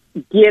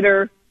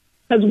 Getter,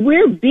 because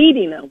we're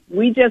beating them.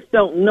 We just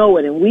don't know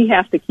it, and we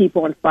have to keep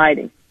on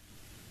fighting.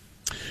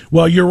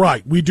 Well, you're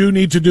right. We do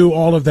need to do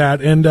all of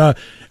that. And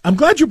I'm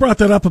glad you brought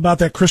that up about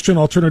that Christian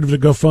alternative to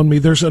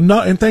GoFundMe. There's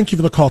and thank you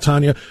for the call,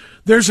 Tanya.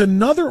 There's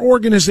another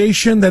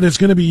organization that is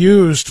going to be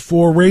used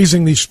for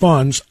raising these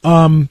funds.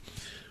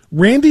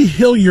 Randy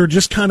Hillier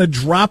just kind of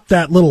dropped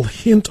that little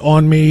hint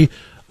on me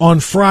on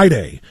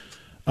Friday.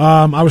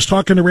 I was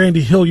talking to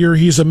Randy Hillier.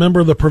 He's a member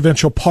of the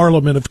Provincial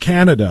Parliament of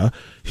Canada.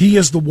 He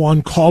is the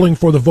one calling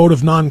for the vote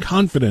of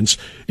non-confidence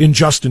in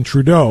Justin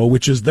Trudeau,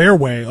 which is their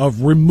way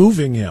of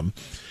removing him.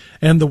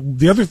 And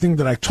the other thing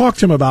that I talked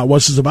to him about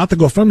was about the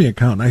GoFundMe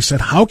account. And I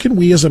said, how can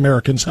we as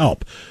Americans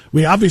help?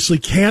 We obviously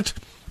can't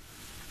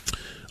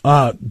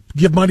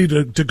give money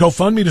to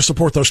GoFundMe to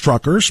support those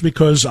truckers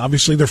because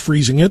obviously they're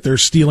freezing it, they're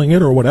stealing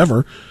it or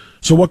whatever.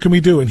 So what can we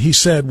do? And he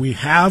said, we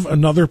have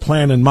another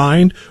plan in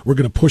mind. We're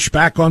going to push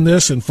back on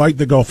this and fight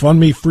the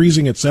GoFundMe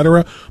freezing,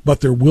 etc.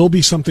 But there will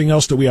be something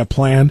else that we have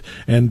planned,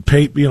 and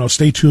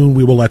stay tuned.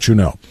 We will let you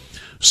know.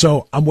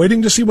 So I'm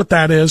waiting to see what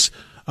that is.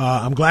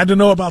 I'm glad to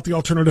know about the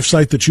alternative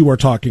site that you are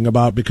talking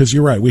about, because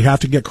you're right. We have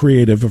to get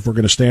creative if we're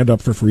going to stand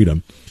up for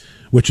freedom,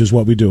 which is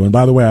what we do. And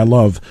by the way,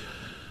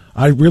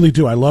 I really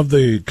do. I love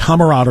the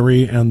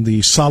camaraderie and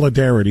the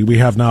solidarity we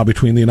have now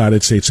between the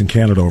United States and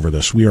Canada over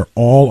this. We are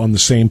all on the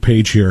same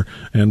page here,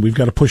 and we've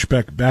got to push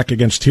back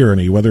against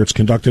tyranny, whether it's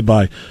conducted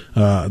by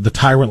the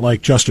tyrant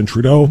like Justin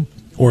Trudeau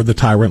or the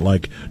tyrant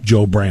like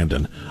Joe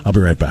Brandon. I'll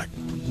be right back.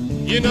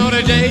 You know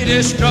the day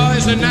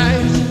destroys the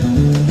night.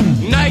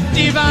 Night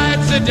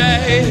divides the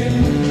day.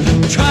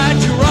 Try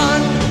to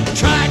run,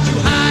 try to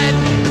hide.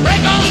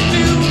 Break on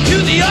through to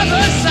the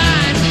other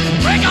side.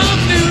 Break on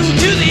through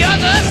to the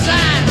other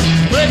side.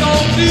 Break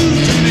on through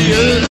to the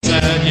other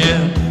side,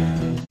 yeah.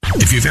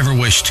 If you've ever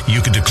wished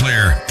you could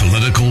declare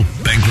political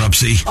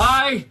bankruptcy,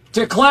 I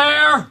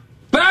declare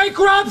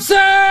bankruptcy!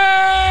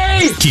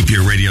 keep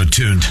your radio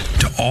tuned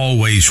to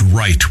Always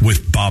Right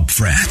with Bob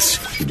France.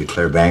 If you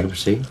declare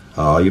bankruptcy,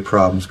 all your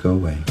problems go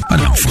away. On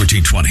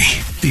 1420,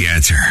 The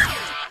Answer.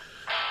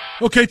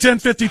 Okay,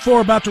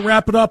 10:54, about to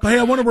wrap it up. Hey,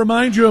 I want to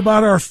remind you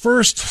about our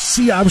first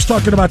I was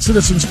talking about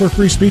Citizens for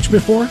Free Speech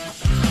before.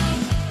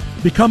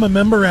 Become a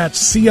member at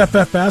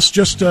CFFS.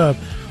 Just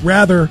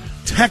rather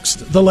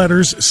text the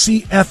letters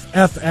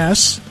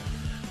CFFS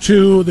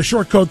to the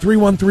short code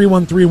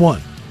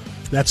 313131.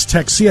 That's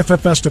text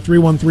CFFS to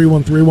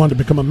 313131 to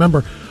become a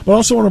member. But I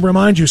also want to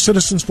remind you,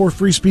 Citizens for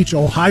Free Speech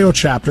Ohio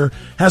chapter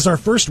has our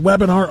first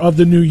webinar of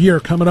the new year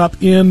coming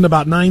up in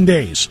about 9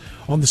 days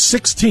on the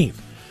 16th.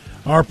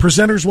 Our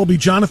presenters will be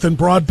Jonathan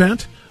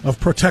Broadbent of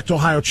Protect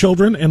Ohio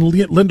Children and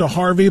Linda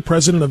Harvey,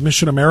 president of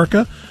Mission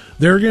America.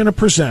 They're going to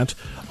present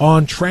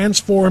on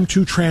Transform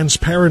to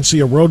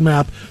Transparency, a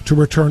roadmap to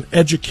return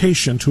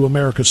education to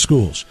America's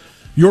schools.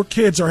 Your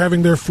kids are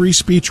having their free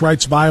speech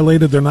rights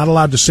violated. They're not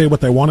allowed to say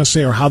what they want to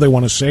say or how they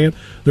want to say it.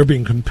 They're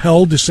being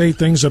compelled to say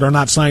things that are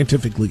not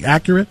scientifically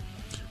accurate.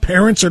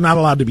 Parents are not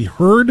allowed to be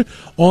heard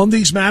on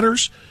these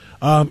matters.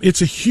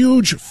 It's a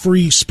huge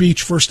free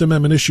speech First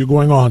Amendment issue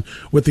going on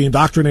with the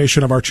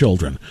indoctrination of our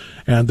children,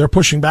 and they're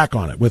pushing back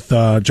on it with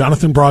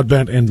Jonathan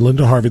Broadbent and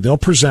Linda Harvey. They'll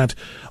present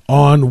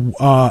on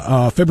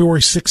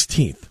February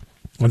 16th.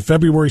 On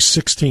February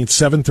 16th,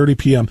 7:30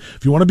 p.m.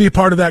 If you want to be a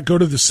part of that, go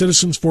to the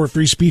Citizens for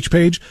Free Speech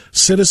page,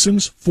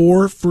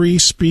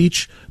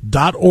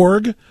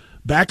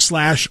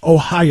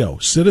 citizensforfreespeech.org/Ohio.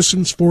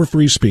 Citizens for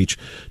Free Speech.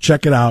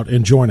 Check it out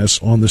and join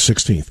us on the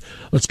 16th.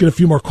 Let's get a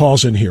few more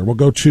calls in here. We'll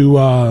go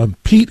to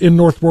Pete in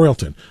North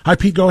Royalton. Hi,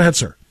 Pete. Go ahead,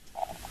 sir.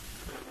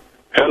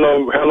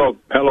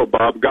 Hello,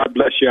 Bob. God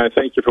bless you. I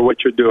thank you for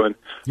what you're doing.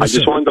 Yes, I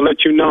just wanted to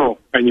let you know,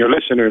 and your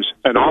listeners,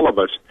 and all of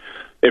us,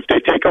 if they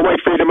take away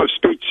freedom of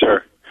speech,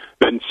 sir,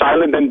 then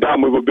silent and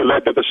dumb we will be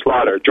led to the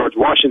slaughter. George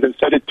Washington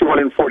said it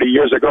 240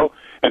 years ago,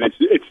 and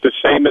it's the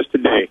same as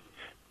today.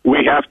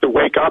 We have to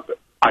wake up.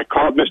 I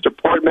called Mr.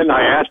 Portman.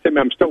 I asked him.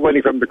 I'm still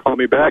waiting for him to call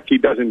me back. He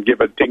doesn't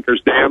give a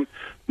tinker's damn.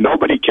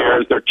 Nobody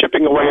cares. They're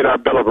chipping away at our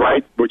Bill of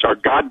Rights, which are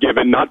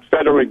God-given, not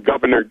federal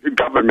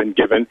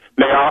government-given.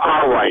 They are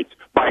our rights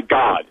by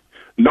God.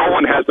 No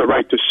one has the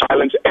right to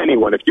silence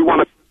anyone. If you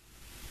want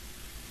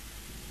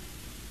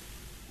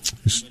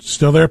to...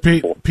 Still there,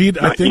 Pete?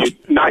 Pete, I think...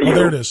 you.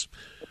 There it is.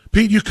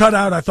 Pete, you cut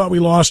out. I thought we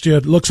lost you.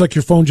 It looks like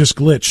your phone just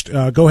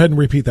glitched. Go ahead and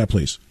repeat that,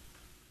 please.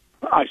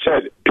 I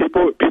said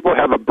people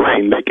have a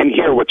brain. They can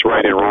hear what's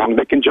right and wrong.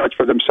 They can judge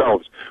for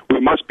themselves. We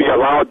must be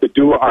allowed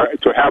to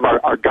have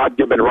our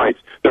God-given rights.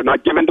 They're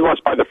not given to us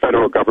by the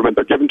federal government.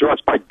 They're given to us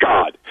by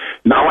God.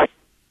 Now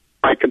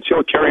I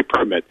concealed carry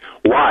permit.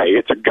 Why?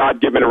 It's a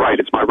God-given right.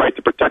 It's my right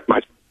to protect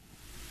myself.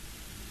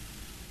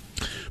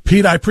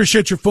 Pete, I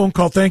appreciate your phone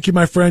call. Thank you,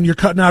 my friend. You're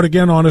cutting out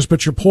again on us,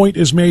 but your point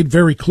is made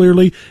very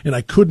clearly, and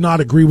I could not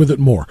agree with it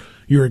more.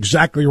 You're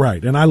exactly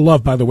right. And I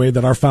love, by the way,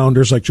 that our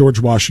founders like George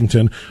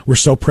Washington were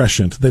so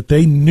prescient that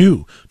they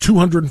knew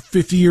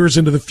 250 years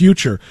into the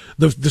future,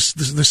 the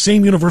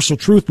same universal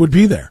truth would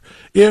be there.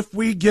 If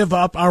we give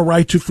up our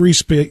right to free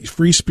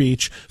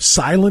speech,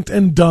 silent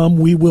and dumb,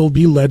 we will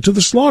be led to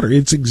the slaughter.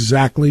 It's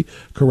exactly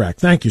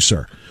correct. Thank you,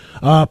 sir.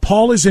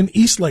 Paul is in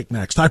Eastlake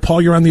next. Hi,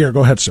 Paul. You're on the air.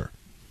 Go ahead, sir.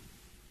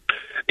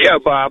 Yeah,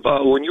 Bob,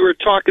 when you were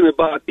talking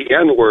about the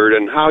N-word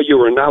and how you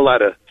were not allowed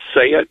to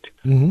say it,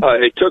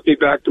 it took me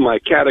back to my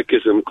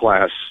catechism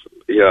class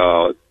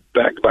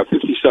back about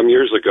 50-some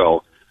years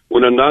ago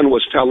when a nun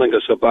was telling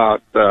us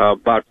about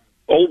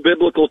old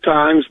biblical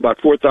times,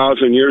 about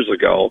 4,000 years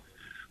ago,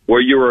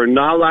 where you were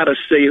not allowed to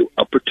say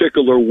a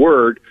particular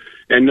word,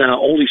 and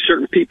only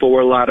certain people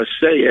were allowed to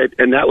say it,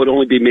 and that would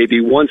only be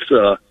maybe once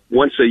a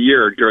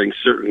year during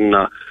certain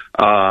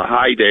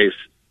high days.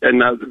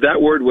 And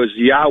that word was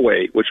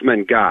Yahweh, which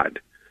meant God.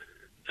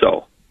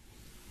 So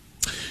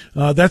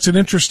that's an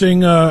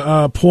interesting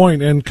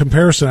point and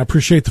comparison. I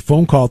appreciate the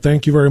phone call.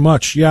 Thank you very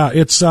much. Yeah,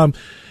 it's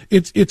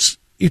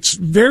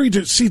very.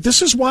 See,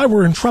 this is why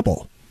we're in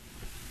trouble.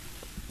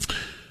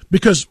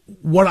 Because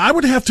what I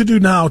would have to do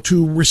now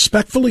to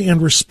respectfully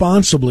and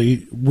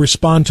responsibly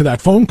respond to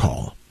that phone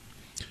call,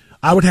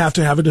 I would have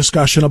to have a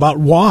discussion about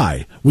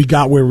why we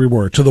got where we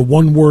were to the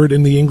one word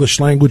in the English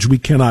language we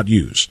cannot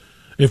use.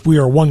 If we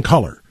are one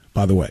color,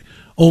 by the way,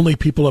 only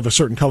people of a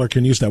certain color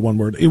can use that one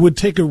word. It would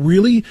take a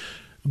really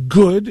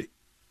good,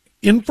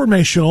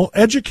 informational,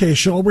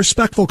 educational,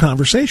 respectful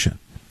conversation.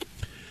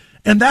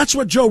 And that's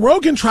what Joe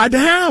Rogan tried to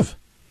have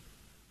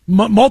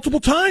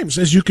multiple times,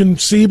 as you can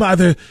see by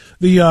the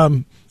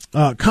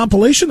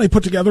compilation they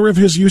put together of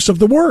his use of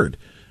the word.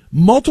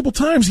 Multiple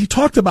times he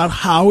talked about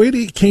how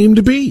it came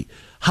to be.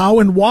 How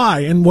and why,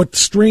 and what a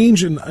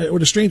strange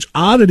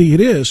oddity it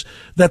is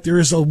that there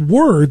is a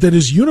word that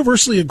is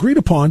universally agreed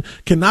upon,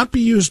 cannot be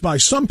used by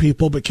some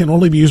people, but can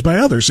only be used by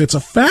others. It's a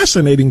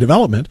fascinating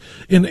development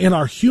in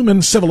our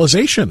human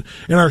civilization,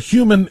 in our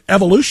human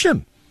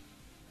evolution,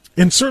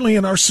 and certainly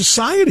in our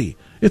society.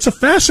 It's a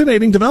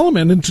fascinating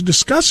development, and to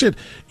discuss it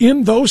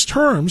in those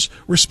terms,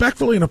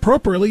 respectfully and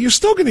appropriately, you're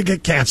still going to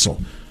get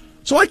canceled.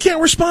 So I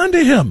can't respond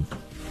to him.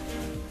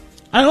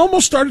 I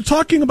almost started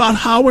talking about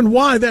how and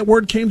why that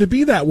word came to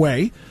be that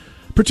way,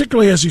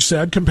 particularly, as you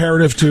said,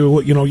 comparative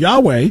to,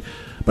 Yahweh.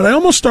 But I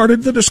almost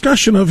started the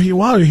discussion of,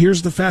 wow,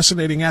 here's the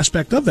fascinating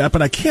aspect of that,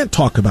 but I can't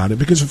talk about it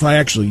because if I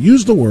actually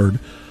use the word,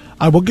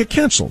 I will get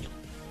canceled,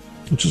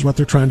 which is what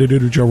they're trying to do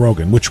to Joe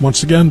Rogan, which,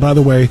 once again, by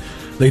the way,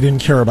 they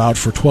didn't care about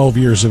for 12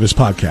 years of his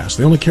podcast.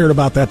 They only cared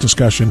about that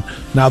discussion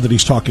now that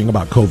he's talking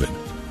about COVID.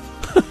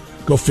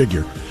 Go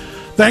figure.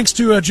 Thanks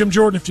to Jim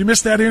Jordan. If you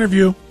missed that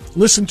interview,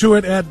 listen to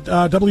it at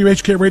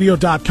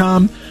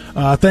WHKRadio.com.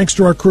 Thanks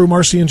to our crew,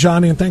 Marcy and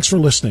Johnny, and thanks for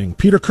listening.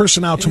 Peter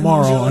Kirsten out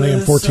tomorrow on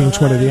AM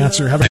 1420. The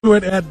Answer. Have a do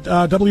it at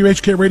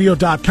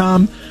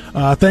WHKRadio.com.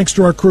 Thanks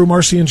to our crew,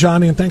 Marcy and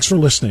Johnny, and thanks for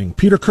listening.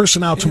 Peter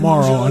Kirsten out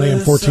tomorrow on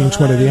AM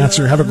 1420. The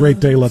Answer. Have a great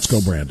day. Let's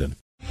go, Brandon.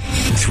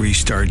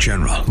 3-star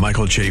General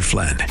Michael J.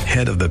 Flynn,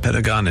 head of the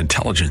Pentagon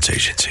Intelligence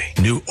Agency,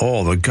 knew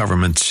all the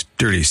government's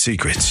dirty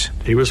secrets.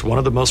 He was one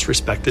of the most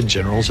respected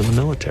generals in the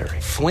military.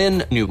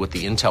 Flynn knew what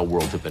the intel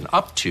world had been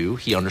up to.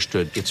 He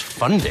understood its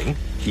funding.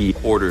 He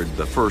ordered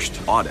the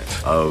first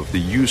audit of the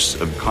use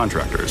of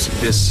contractors.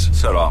 This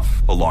set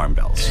off alarm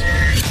bells.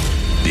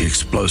 The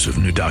explosive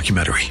new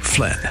documentary,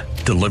 Flynn,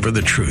 Deliver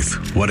the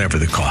Truth, Whatever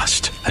the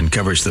Cost,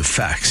 uncovers the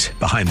facts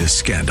behind this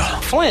scandal.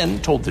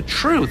 Flynn told the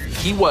truth.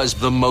 He was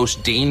the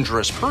most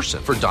dangerous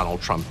person for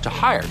Donald Trump to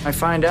hire. I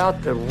find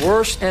out the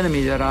worst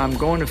enemy that I'm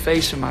going to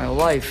face in my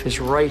life is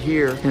right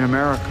here in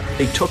America.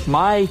 They took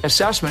my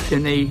assessment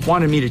and they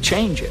wanted me to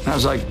change it. And I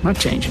was like, I'm not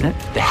changing it.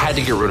 They had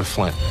to get rid of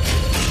Flynn.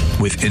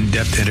 With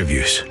in-depth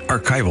interviews,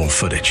 archival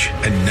footage,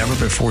 and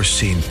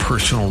never-before-seen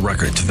personal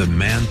records of the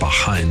man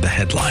behind the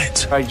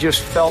headlines. I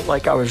just felt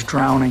like I was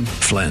drowning.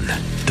 Flynn,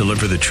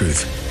 Deliver the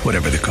Truth,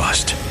 Whatever the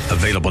Cost.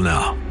 Available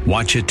now.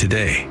 Watch it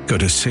today. Go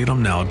to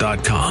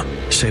salemnow.com.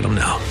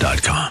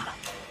 salemnow.com.